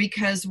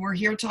 because we're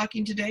here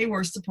talking today.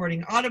 We're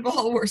supporting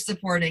Audible. We're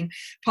supporting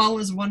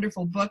Paula's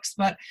wonderful books,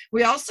 but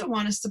we also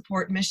want to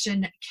support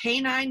Mission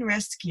Canine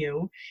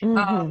Rescue.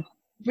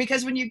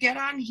 Because when you get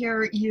on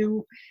here,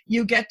 you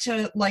get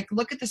to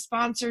look at the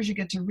sponsors, you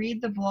get to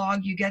read the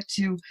blog, you get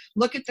to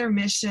look at their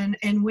mission.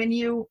 And when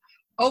you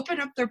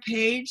open up their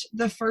page,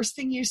 the first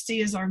thing you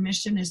see is our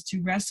mission is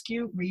to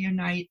rescue,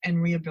 reunite,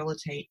 and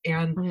rehabilitate.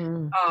 And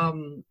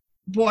and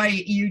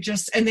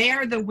they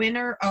are the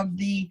winner of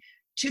the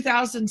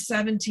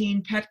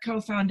 2017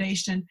 Petco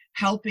Foundation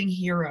Helping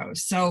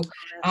Heroes. So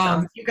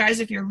you guys,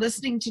 if you're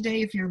listening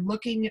today, if you're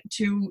looking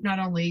to not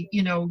only,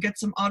 get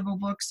some Audible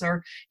books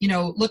or,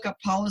 look up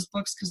Paula's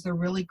books because they're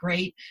really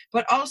great,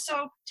 but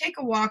also take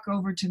a walk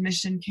over to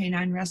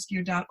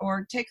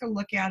missioncaninerescue.org, take a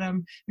look at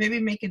them, maybe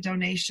make a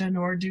donation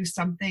or do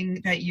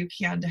something that you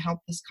can to help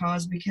this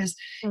cause, because,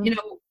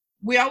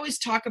 we always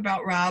talk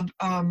about, Rob,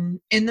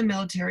 in the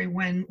military,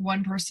 when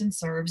one person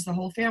serves, the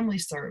whole family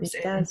serves.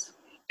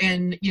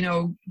 in, you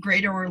know,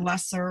 greater or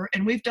lesser.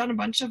 And we've done a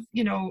bunch of,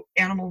 you know,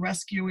 animal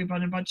rescue. We've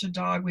done a bunch of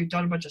dog. We've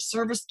done a bunch of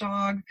service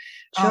dog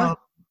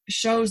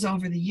shows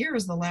over the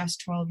years, the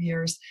last 12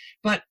 years.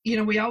 But, you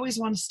know, we always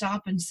want to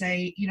stop and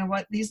say, you know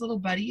what, these little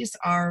buddies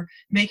are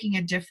making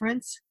a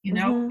difference, you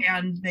know,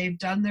 and they've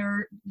done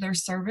their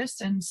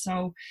service. And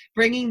so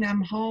bringing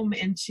them home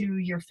into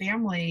your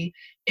family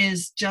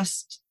is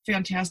just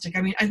fantastic.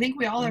 I mean, I think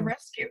we all have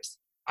rescues.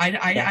 I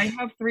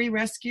have 3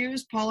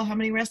 rescues. Paula, how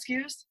many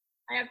rescues?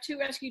 I have 2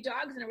 rescue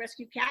dogs and a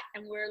rescue cat,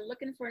 and we're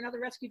looking for another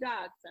rescue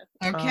dog.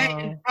 So. Okay.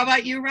 And how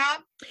about you,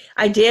 Rob?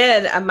 I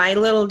did. My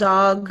little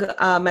dog,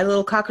 my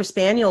little Cocker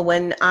Spaniel,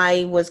 when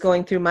I was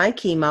going through my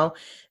chemo,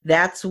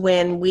 that's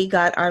when we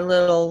got our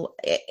little,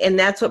 and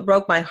that's what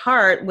broke my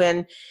heart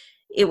when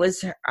it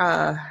was,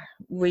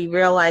 we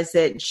realized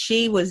that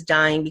she was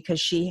dying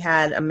because she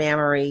had a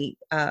mammary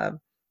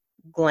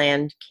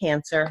gland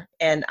cancer,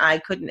 and I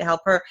couldn't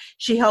help her.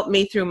 She helped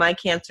me through my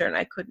cancer, and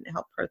I couldn't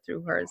help her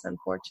through hers,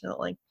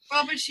 unfortunately.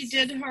 Well, but she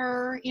did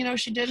her, you know,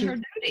 she did her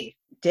duty.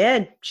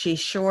 She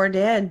sure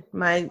did.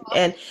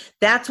 And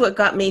that's what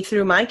got me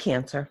through my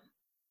cancer.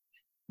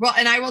 Well,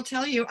 and I will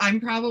tell you, I'm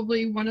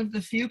probably one of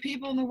the few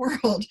people in the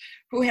world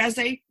who has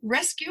a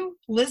rescue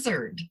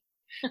lizard.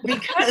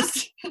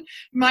 Because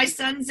my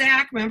son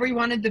Zach, remember, he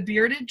wanted the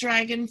bearded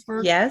dragon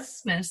for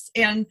Christmas.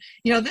 And,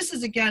 you know, this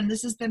is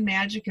the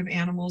magic of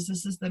animals.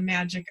 This is the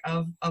magic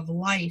of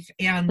life.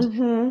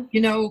 And, you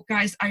know,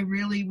 guys,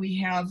 we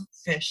have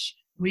fish.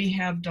 We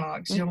have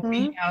dogs. You know,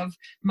 we have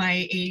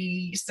my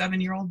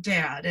 87-year-old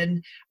dad.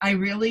 And I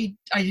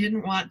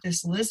didn't want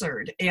this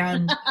lizard.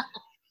 And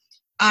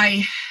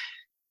I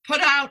put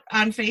out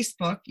on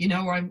Facebook, you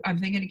know, I'm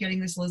thinking of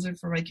getting this lizard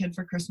for my kid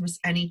for Christmas.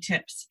 Any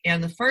tips?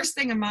 And the first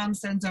thing a mom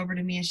sends over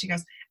to me is she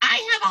goes,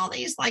 I have all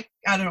these, like,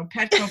 I don't know,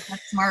 Petco,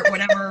 PetSmart,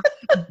 whatever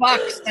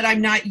bucks that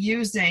I'm not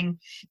using.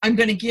 I'm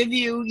going to give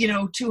you, you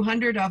know,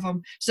 200 of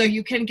them so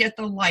you can get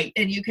the light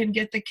and you can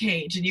get the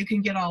cage and you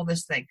can get all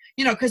this thing,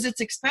 you know, because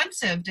it's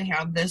expensive to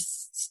have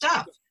this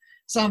stuff.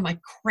 So I'm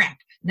like, crap.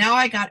 Now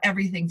I got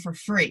everything for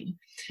free.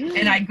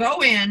 And I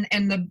go in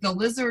and the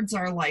lizards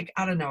are like,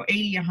 I don't know,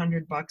 $80,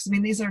 $100. I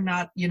mean, these are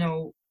not, you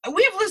know,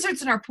 we have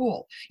lizards in our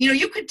pool. You know,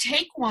 you could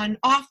take one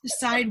off the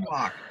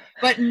sidewalk,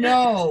 but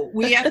no,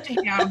 we have to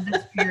have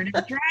this bearded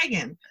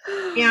dragon.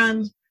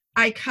 And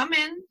I come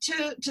in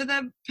to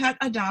the pet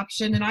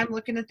adoption and I'm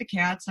looking at the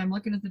cats, I'm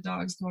looking at the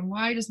dogs going,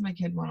 why does my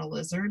kid want a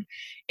lizard?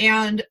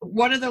 And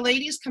one of the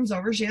ladies comes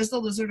over, she has the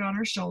lizard on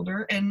her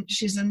shoulder and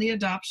she's in the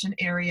adoption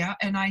area.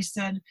 And I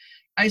said,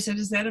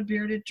 is that a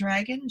bearded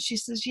dragon? And she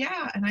says,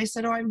 yeah. And I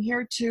said, oh, I'm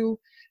here to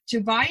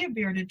buy a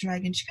bearded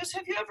dragon. She goes,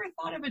 have you ever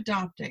thought of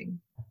adopting?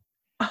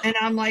 And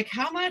I'm like,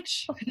 how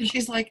much? And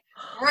she's like,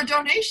 for a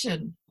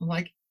donation. I'm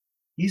like,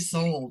 he's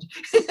sold.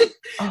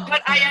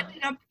 But I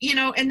ended up, you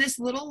know, and this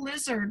little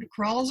lizard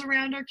crawls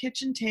around our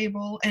kitchen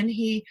table and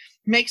he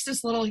makes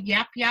this little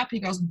yap yap. He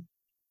goes,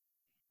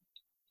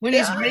 when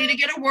he's ready to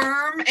get a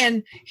worm,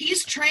 and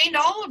he's trained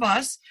all of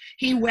us.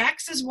 He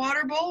whacks his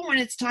water bowl when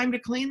it's time to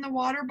clean the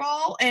water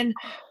bowl. And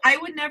I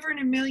would never in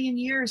a million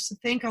years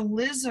think a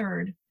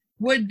lizard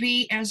would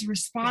be as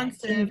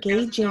responsive,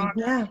 engaging. As a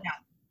dog.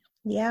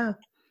 Yeah.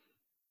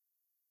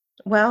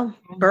 Well,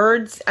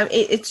 birds, I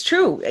mean, it's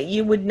true.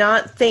 You would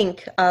not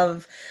think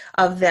of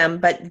them,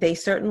 but they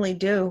certainly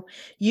do.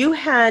 You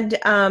had,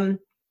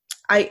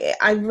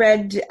 I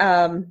read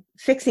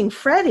Fixing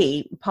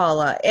Freddie,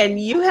 Paula, and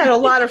you had a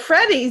lot of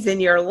Freddies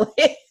in your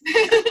list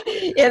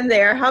in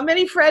there. How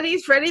many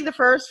Freddies? Freddie the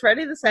first,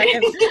 Freddie the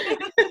second.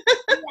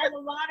 I had a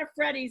lot of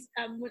Freddies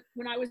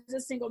when I was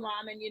a single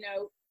mom and, you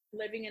know,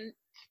 living in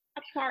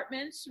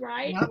apartments,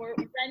 right? Yep. Or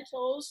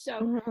rentals. So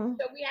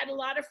we had a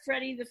lot of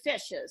Freddie the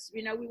fishes.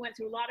 You know, we went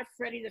through a lot of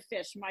Freddie the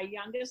fish. My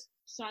youngest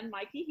son,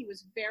 Mikey, he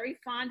was very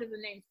fond of the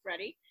name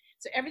Freddie.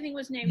 So everything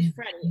was named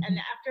Freddie. And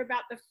after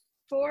about the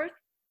 4th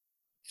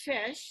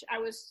fish, I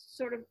was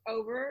sort of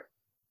over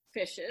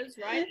fishes,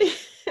 right?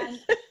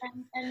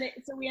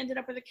 So we ended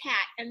up with a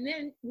cat. And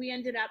then we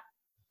ended up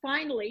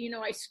finally, you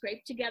know, I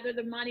scraped together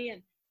the money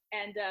and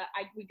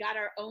we got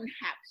our own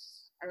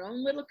house, our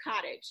own little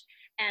cottage.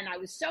 And I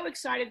was so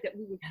excited that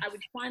I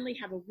would finally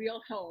have a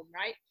real home,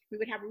 right? We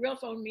would have a real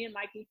home, me and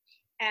Mikey.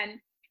 And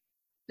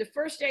the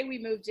first day we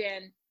moved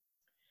in,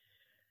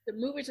 the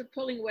movers are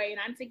pulling away,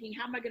 and I'm thinking,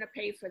 how am I going to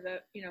pay for the,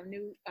 you know,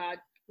 new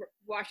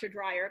washer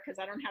dryer? Because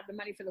I don't have the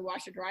money for the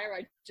washer dryer.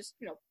 I just,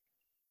 you know,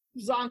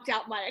 zonked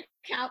out my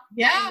account.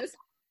 Yeah.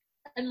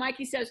 And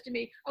Mikey says to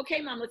me,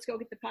 "Okay, Mom, let's go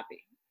get the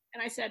puppy."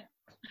 And I said,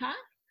 "Huh?"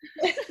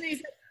 And he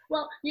said,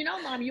 "Well, you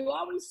know, Mom, you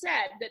always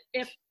said that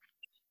if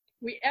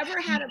we ever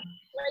had a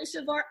place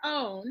of our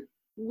own,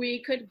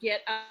 we could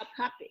get a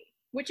puppy."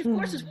 Which, of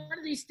course, is one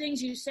of these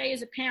things you say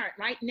as a parent,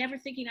 right? Never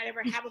thinking I'd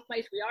ever have a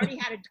place. We already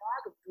had a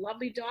dog, a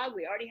lovely dog.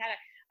 We already had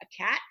a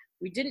cat.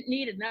 We didn't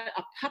need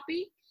a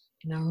puppy.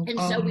 No. And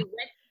so we went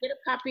to get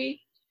a puppy.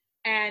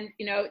 And,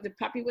 you know, the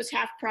puppy was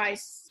half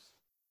price.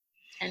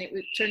 And it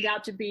turned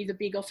out to be the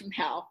Beagle from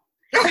Hell.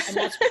 And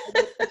that's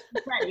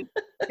Freddie.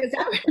 because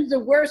that was the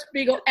worst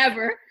beagle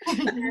ever.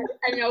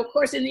 And, of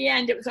course, in the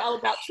end, it was all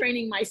about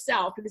training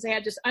myself because I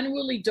had this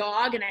unruly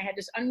dog and I had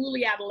this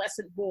unruly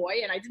adolescent boy,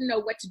 and I didn't know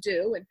what to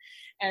do.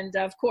 And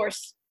of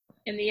course,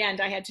 in the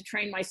end, I had to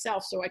train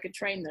myself so I could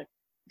train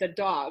the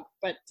dog.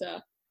 But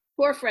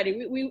poor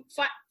Freddie.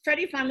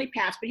 Freddie finally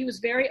passed, but he was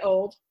very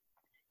old,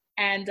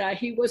 and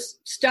he was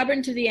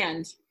stubborn to the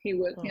end. He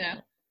was,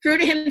 true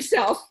to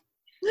himself.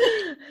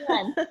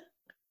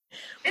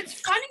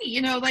 It's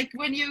funny, like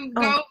when you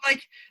go,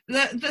 like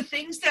the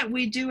things that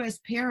we do as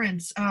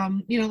parents,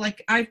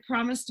 like I've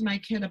promised my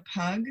kid a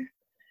pug,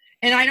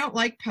 and I don't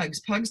like pugs.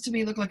 Pugs to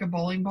me look like a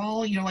bowling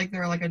ball, like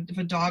they're like if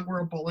a dog were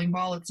a bowling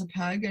ball, it's a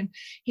pug. And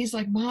he's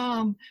like,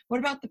 Mom, what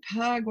about the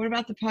pug? What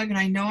about the pug? And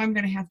I know I'm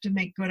going to have to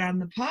make good on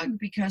the pug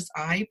because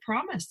I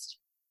promised.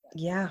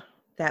 Yeah.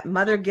 That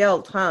mother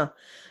guilt, huh?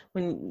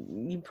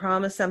 When you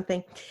promise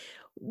something.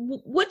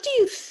 What do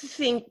you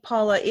think,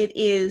 Paula, it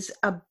is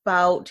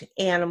about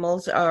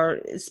animals, or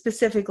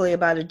specifically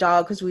about a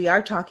dog, because we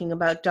are talking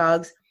about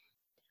dogs?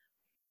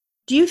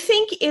 Do you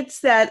think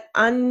it's that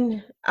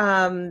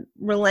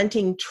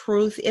unrelenting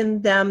truth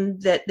in them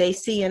that they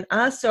see in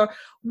us, or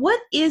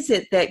what is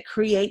it that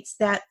creates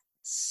that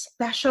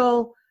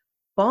special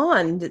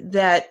bond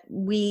that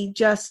we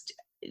just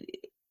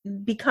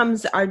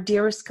becomes our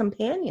dearest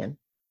companion?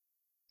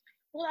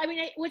 Well, I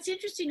mean, what's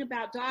interesting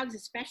about dogs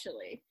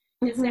especially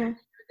is that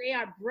they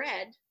are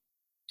bred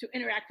to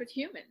interact with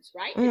humans,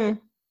 right?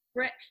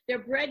 They're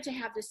bred to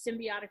have this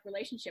symbiotic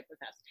relationship with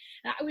us.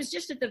 Now, I was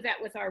just at the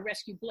vet with our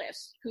rescue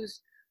Bliss,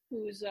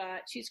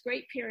 she's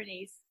Great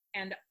Pyrenees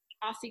and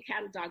Aussie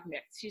cattle dog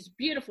mix. She's a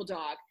beautiful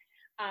dog,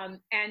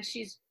 and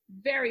she's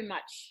very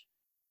much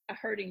a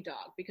herding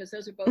dog because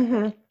those are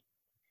both.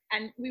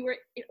 And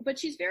but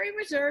she's very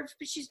reserved,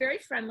 but she's very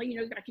friendly.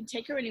 I can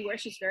take her anywhere.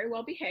 She's very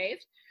well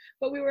behaved.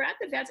 But we were at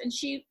the vet's, and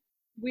she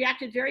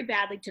reacted very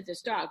badly to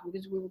this dog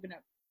because we were going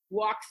to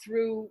walk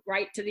through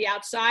right to the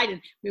outside,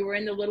 and we were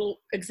in the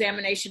little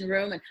examination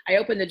room, and I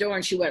opened the door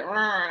and she went, and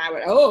I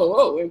went,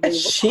 oh.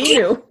 She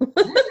knew.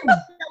 So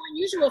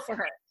unusual for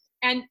her.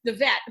 And the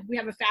vet, we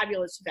have a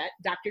fabulous vet,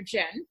 Dr.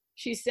 Jen,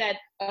 she said,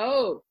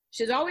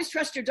 she's always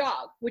trust your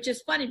dog, which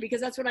is funny because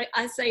that's what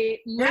I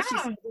say Mercy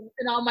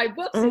in all my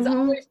books is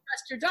always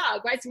trust your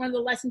dog, right? It's one of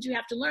the lessons you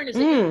have to learn is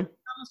that you're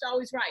almost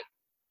always right.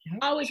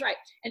 Always right.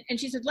 And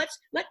she said,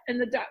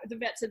 the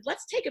vet said,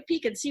 let's take a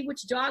peek and see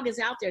which dog is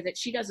out there that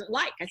she doesn't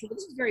like. I said, well,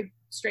 this is very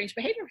strange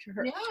behavior for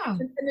her. Yeah.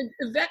 And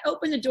the vet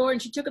opened the door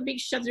and she took a peek,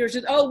 shoved the door, and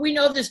said, we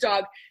know this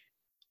dog.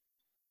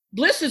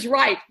 Bliss is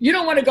right. You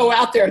don't want to go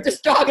out there.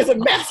 This dog is a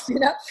mess,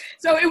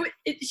 So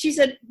she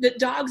said that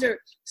dogs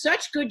are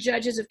such good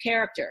judges of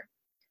character.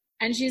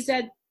 And she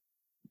said,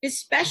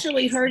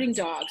 especially herding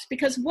dogs,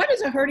 because what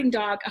is a herding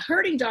dog? A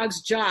herding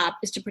dog's job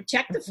is to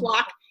protect the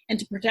flock and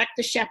to protect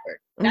the shepherd.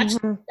 That's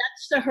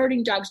the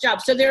herding dog's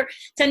job. So they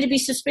tend to be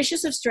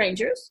suspicious of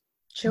strangers.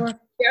 Sure.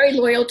 Very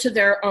loyal to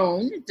their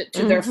own,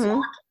 to their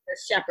flock, their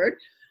shepherd,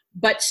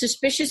 but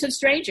suspicious of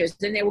strangers.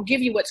 Then they will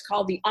give you what's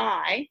called the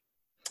eye,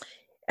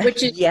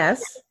 which is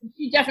yes.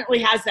 She definitely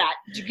has that.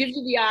 She gives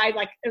you the eye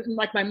like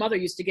my mother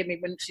used to give me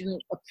when she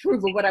didn't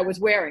approve of what I was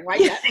wearing,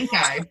 right? Pink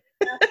eye.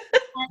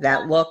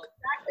 That look.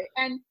 Exactly.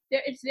 And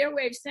it's their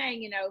way of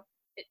saying,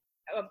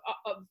 of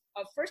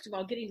first of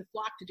all, getting the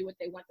flock to do what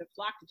they want the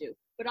flock to do,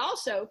 but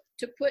also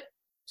to put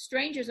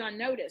strangers on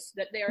notice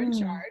that they're in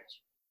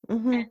charge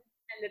and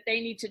that they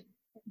need to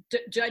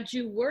judge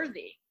you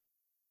worthy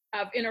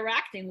of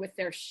interacting with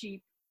their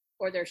sheep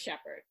or their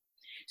shepherd.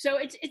 So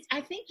it's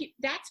I think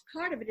that's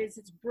part of it is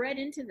it's bred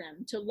into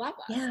them to love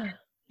us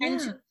and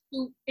to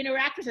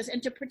interact with us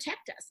and to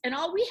protect us. And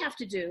all we have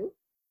to do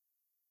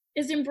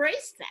is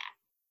embrace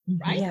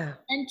that, right? Yeah.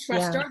 And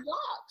trust our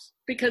dogs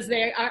because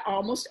they are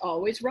almost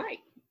always right.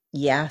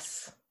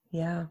 Yes.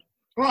 Yeah.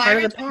 Well, I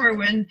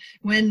remember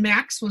when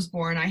Max was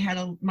born,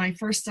 my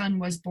first son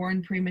was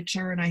born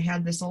premature, and I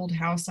had this old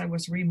house I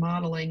was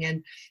remodeling,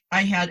 and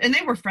and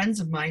they were friends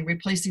of mine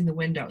replacing the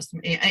windows.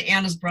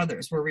 Anna's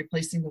brothers were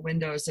replacing the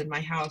windows in my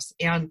house,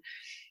 and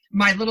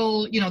my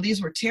little,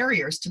 these were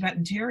terriers,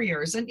 Tibetan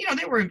terriers, and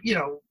they were,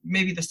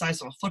 maybe the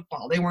size of a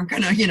football. They weren't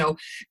going to,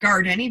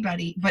 guard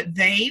anybody, but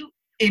they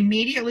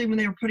immediately when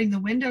they were putting the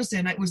windows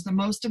in, it was the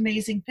most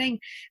amazing thing.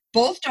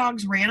 Both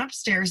dogs ran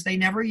upstairs. They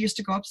never used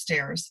to go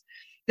upstairs.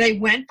 They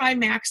went by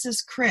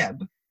Max's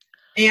crib,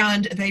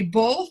 and they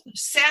both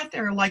sat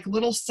there like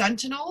little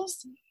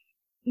sentinels,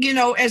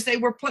 as they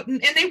were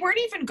and they weren't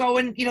even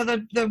going,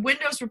 the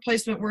windows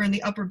replacement were in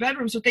the upper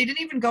bedrooms, but they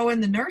didn't even go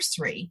in the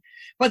nursery.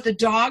 But the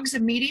dogs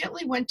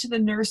immediately went to the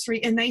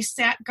nursery and they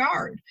sat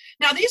guard.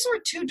 Now, these were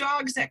two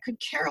dogs that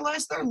could care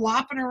less. They're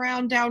lopping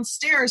around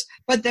downstairs,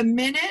 but the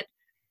minute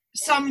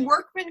some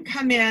workmen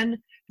come in,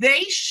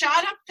 they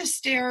shot up the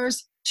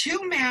stairs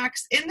to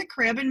Max in the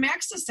crib, and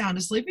Max is sound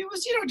asleep. He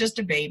was, just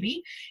a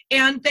baby.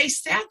 And they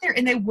sat there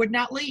and they would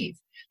not leave.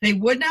 They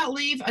would not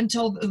leave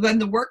until when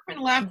the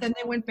workmen left. Then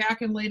they went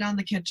back and laid on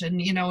the kitchen,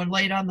 and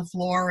laid on the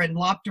floor and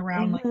lopped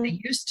around like they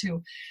used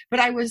to.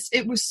 But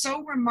it was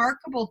so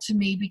remarkable to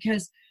me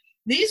because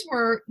these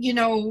were,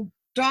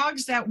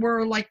 dogs that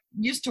were like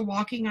used to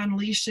walking on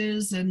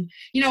leashes, and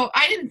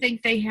I didn't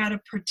think they had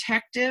a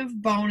protective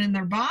bone in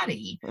their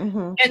body.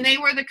 Mm-hmm. And they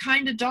were the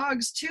kind of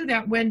dogs too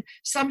that when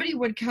somebody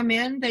would come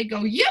in, they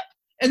go yip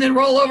and then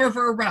roll over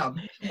for a rub,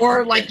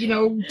 or like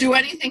do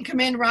anything, come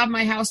in, rob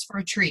my house for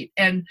a treat.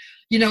 And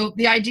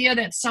the idea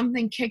that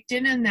something kicked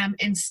in them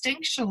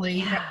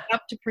instinctually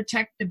up to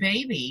protect the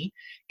baby,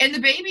 and the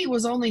baby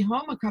was only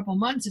home a couple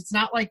months. It's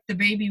not like the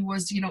baby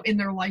was in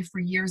their life for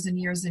years and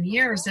years and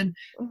years. And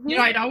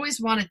I'd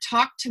always want to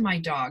talk to my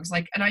dogs,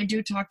 like, and I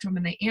do talk to them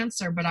and they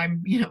answer, but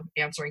I'm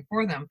answering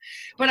for them.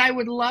 But I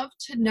would love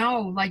to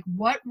know, like,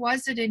 what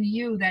was it in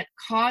you that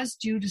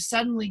caused you to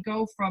suddenly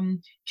go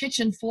from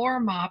kitchen floor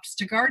mops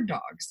to guard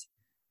dogs?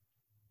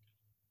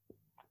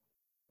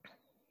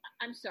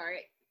 I'm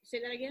sorry, say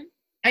that again.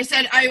 I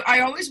said, I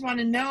always want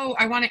to know,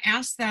 I want to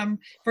ask them,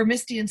 for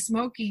Misty and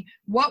Smokey,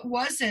 what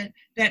was it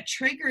that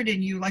triggered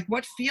in you? Like,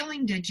 what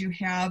feeling did you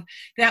have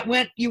that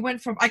you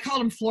went from, I called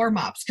them floor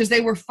mops because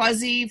they were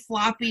fuzzy,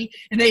 floppy,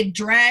 and they'd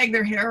drag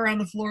their hair around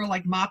the floor,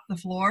 like mop the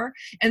floor.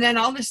 And then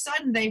all of a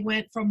sudden they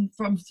went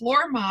from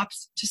floor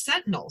mops to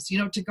sentinels,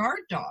 to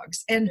guard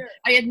dogs. And sure.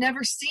 I had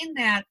never seen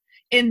that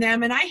in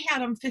them, and I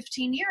had them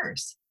 15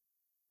 years.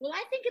 Well,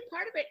 I think a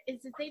part of it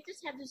is that they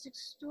just have this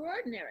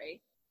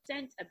extraordinary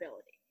scent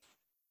ability.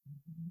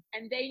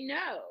 And they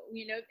know,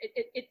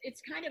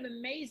 it's kind of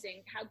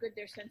amazing how good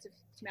their sense of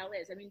smell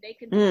is. I mean, they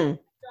can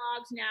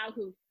dogs now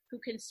who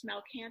can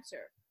smell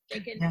cancer. They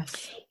can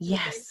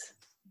yes.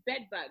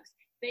 Bed bugs.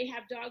 They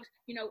have dogs,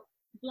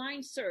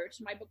 Blind Search,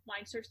 my book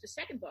Blind Search, the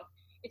second book,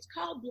 it's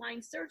called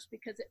Blind Search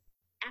because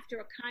after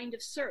a kind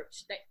of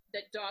search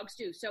that dogs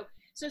do. So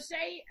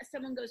say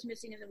someone goes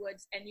missing in the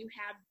woods and you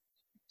have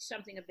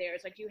something of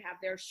theirs, like you have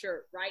their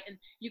shirt, right? And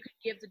you could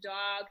give the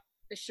dog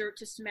the shirt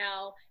to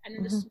smell, and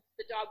then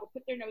the dog will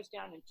put their nose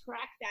down and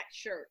track that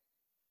shirt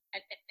and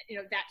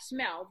that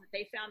smell that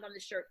they found on the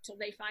shirt till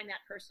they find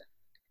that person.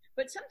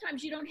 But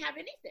sometimes you don't have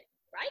anything,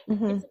 right?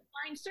 It's a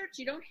blind search.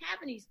 You don't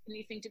have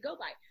anything to go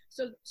by.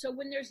 So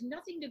when there's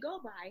nothing to go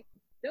by,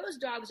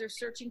 those dogs are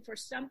searching for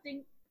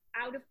something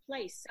out of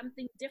place,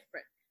 something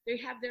different.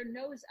 They have their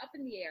nose up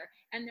in the air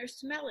and they're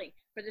smelling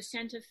for the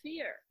scent of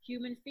fear,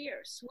 human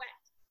fear,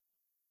 sweat,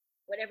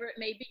 whatever it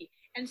may be.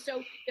 And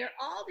so there are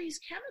all these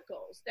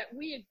chemicals that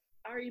when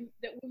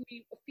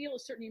we feel a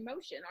certain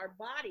emotion, our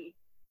body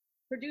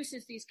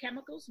produces these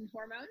chemicals and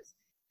hormones,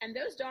 and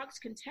those dogs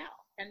can tell,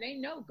 and they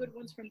know good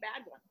ones from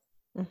bad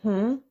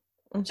ones.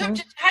 So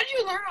how did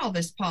you learn all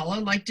this, Paula?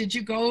 Like, did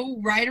you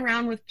go ride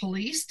around with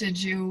police?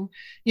 Did you,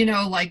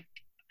 like...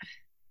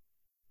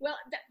 Well,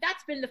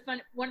 that's been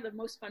one of the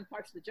most fun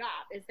parts of the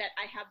job, is that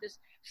I have there's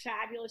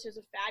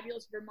a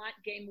fabulous Vermont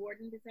game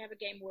warden, because I have a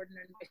game warden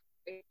in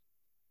my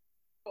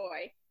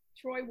boy,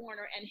 Troy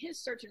Warner, and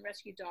his search and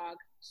rescue dog,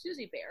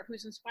 Susie Bear,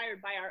 who's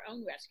inspired by our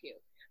own rescue.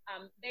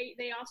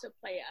 They also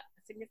play a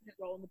significant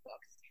role in the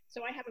books.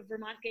 So I have a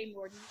Vermont game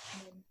warden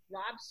named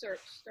Rob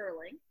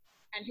Sterling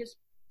and his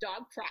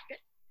dog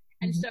Crockett.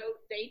 And so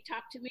they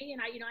talk to me,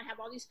 and I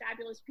have all these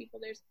fabulous people.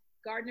 There's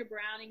Gardner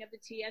Browning of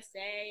the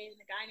TSA, and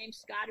a guy named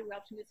Scott who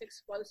helps me with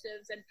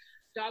explosives, and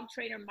dog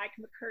trainer Mike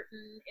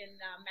McCurtain in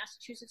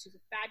Massachusetts, who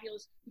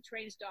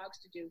trains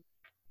dogs to do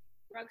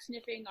drug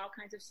sniffing, all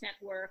kinds of scent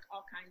work,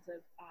 all kinds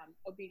of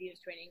obedience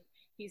training.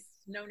 He's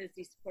known as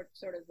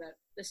sort of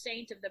the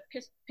saint of the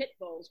pit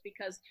bulls,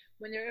 because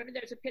whenever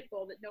there's a pit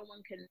bull that no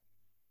one can,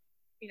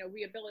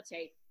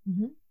 rehabilitate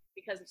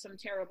because of some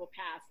terrible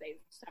past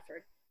they've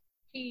suffered,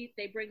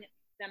 they bring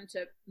them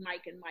to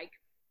Mike, and Mike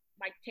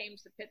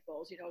tames the pit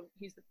bulls.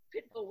 He's the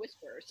pit bull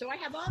whisperer. So I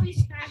have all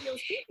these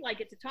fabulous people I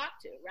get to talk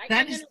to, right?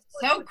 That is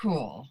so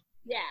cool.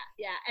 Yeah.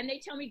 And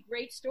they tell me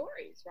great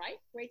stories, right?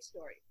 Great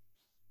stories.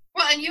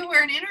 Well, and you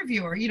were an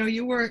interviewer,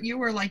 you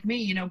were like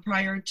me,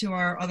 prior to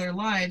our other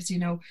lives,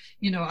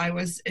 I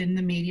was in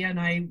the media, and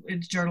I was a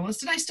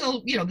journalist, and I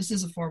still, this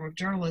is a form of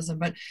journalism,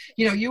 but,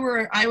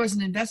 I was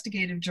an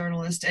investigative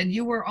journalist, and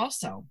you were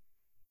also.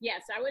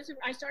 Yes,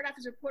 I started off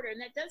as a reporter,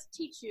 and that does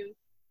teach you,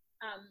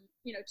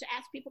 to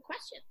ask people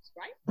questions,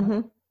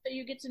 right? So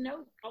you get to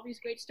know all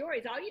these great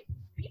stories.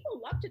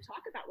 People love to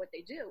talk about what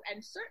they do, and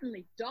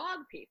certainly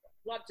dog people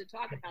love to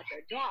talk about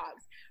their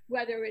dogs,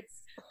 whether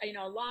it's a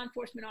law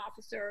enforcement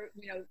officer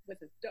with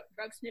a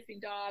drug sniffing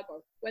dog,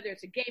 or whether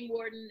it's a game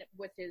warden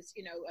with his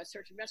a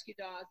search and rescue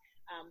dog.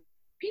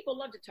 People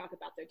love to talk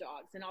about their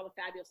dogs and all the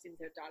fabulous things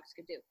their dogs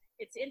could do.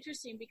 It's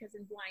interesting because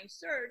in Blind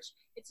Search,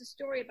 it's a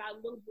story about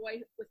a little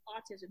boy with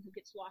autism who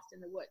gets lost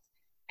in the woods.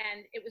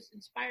 And it was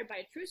inspired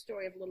by a true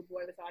story of a little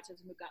boy with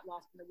autism who got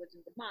lost in the woods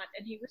in Vermont,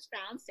 and he was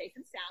found safe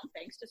and sound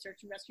thanks to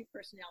search and rescue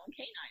personnel and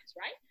canines,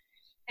 right?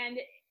 And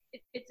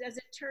it's as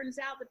it turns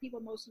out, the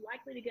people most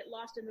likely to get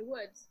lost in the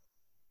woods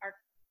are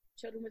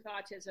children with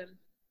autism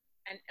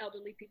and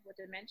elderly people with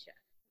dementia,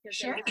 because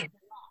sure. They're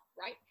lost,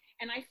 right?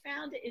 And I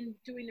found in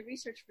doing the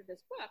research for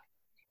this book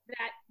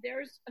that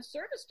there's a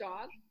service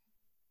dog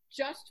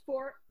just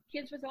for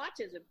kids with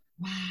autism.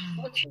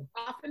 Wow.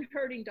 Often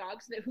herding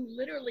dogs who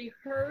literally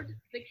herd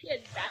the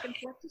kids back and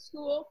forth to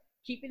school,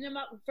 keeping them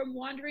up from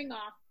wandering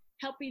off,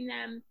 helping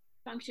them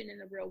function in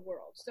the real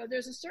world. So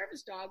there's a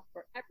service dog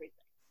for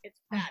everything. It's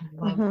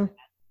fabulous. Mm-hmm.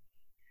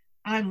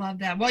 I love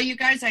that. Well, you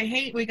guys,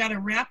 we got to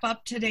wrap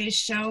up today's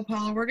show.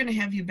 Paula, we're going to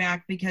have you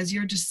back because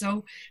you're just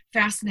so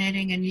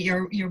fascinating and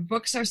your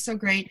books are so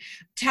great.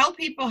 Tell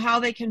people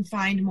how they can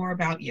find more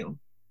about you.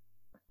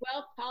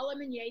 Well,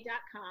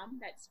 PaulaMunier.com.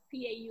 That's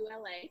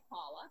Paula,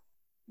 Paula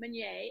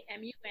Munier,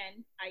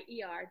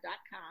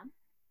 Munier.com.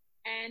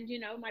 And,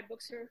 my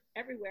books are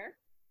everywhere.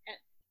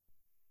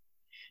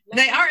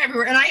 They are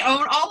everywhere, and I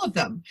own all of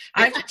them.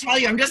 I have to tell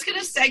you, I'm just going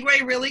to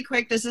segue really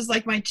quick. This is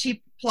like my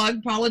cheap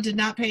plug. Paula did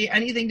not pay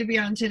anything to be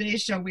on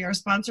today's show. We are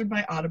sponsored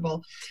by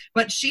Audible,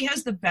 but she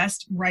has the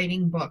best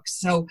writing books.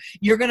 So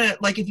you're going to,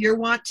 like, if you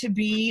want to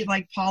be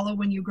like Paula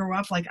when you grow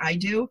up, like I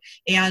do,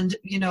 and,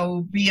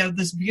 be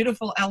this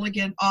beautiful,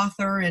 elegant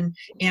author and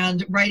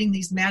writing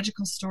these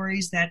magical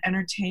stories that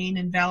entertain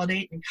and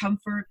validate and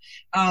comfort,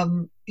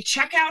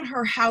 check out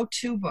her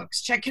how-to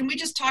books. Can we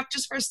just talk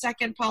just for a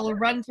second, Paula,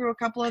 run through a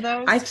couple of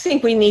those? I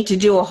think we need to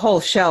do a whole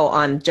show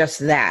on just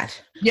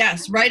that.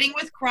 Yes, Writing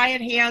with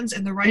Quiet Hands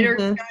and The Writer's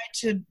Guide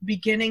to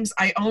Beginnings.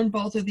 I own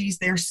both of these.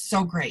 They're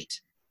so great.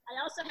 I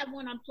also have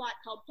one on plot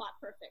called Plot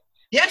Perfect.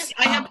 Yes,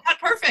 I have Plot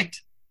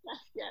Perfect.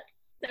 Yeah.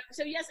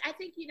 So yes, I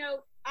think,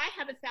 I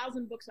have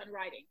 1,000 books on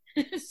writing.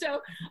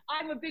 So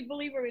I'm a big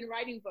believer in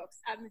writing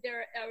books.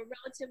 They're a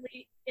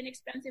relatively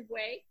inexpensive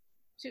way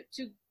to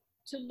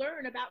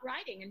learn about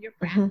writing and your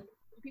craft from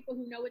people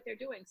who know what they're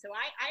doing. So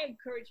I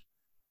encourage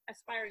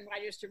aspiring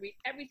writers to read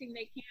everything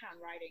they can on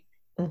writing.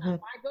 My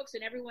books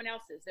and everyone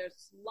else's.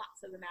 There's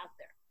lots of them out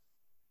there.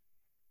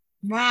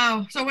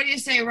 Wow. So what do you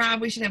say,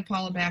 Rob? We should have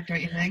Paula back, don't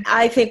you think?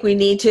 I think we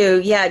need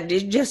to. Yeah,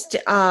 just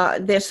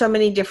there's so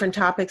many different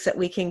topics that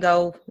we can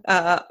go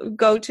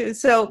to.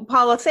 So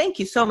Paula, thank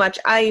you so much.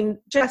 I'm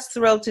just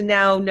thrilled to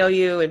now know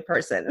you in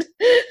person.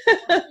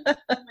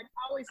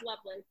 Always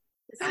lovely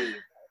to see you.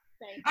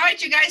 All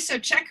right, you guys, so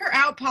check her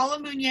out,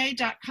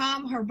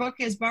 PaulaMunier.com. Her book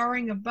is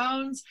Borrowing of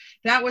Bones.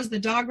 That was the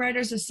Dog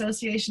Writers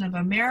Association of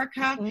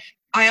America.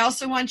 I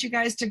also want you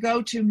guys to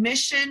go to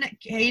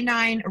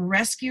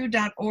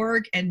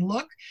missionk9rescue.org and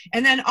look.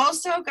 And then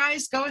also,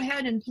 guys, go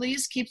ahead and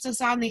please keep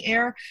us on the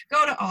air.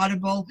 Go to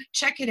Audible.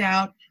 Check it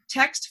out.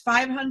 Text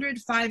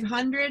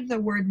 500-500, the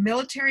word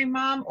Military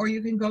Mom, or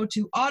you can go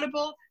to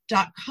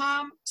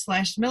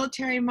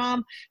audible.com/military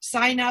mom.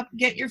 Sign up,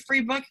 get your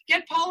free book,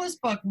 get Paula's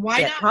book.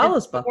 Why not?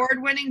 Paula's book.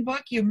 Award-winning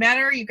book. You met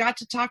her, you got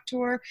to talk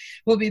to her.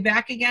 We'll be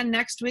back again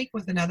next week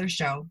with another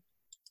show.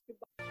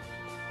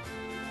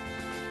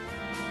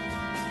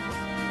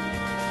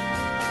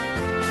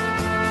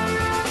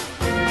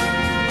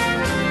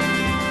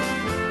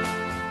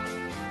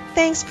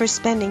 Thanks for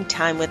spending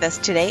time with us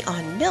today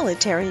on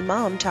Military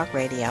Mom Talk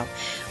Radio.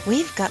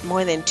 We've got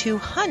more than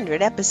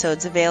 200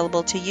 episodes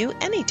available to you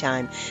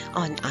anytime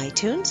on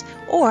iTunes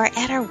or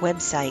at our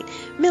website,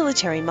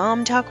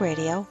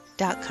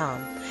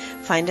 militarymomtalkradio.com.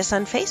 Find us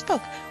on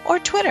Facebook or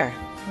Twitter.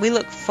 We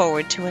look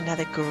forward to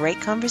another great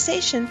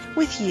conversation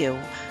with you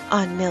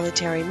on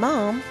Military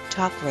Mom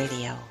Talk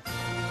Radio.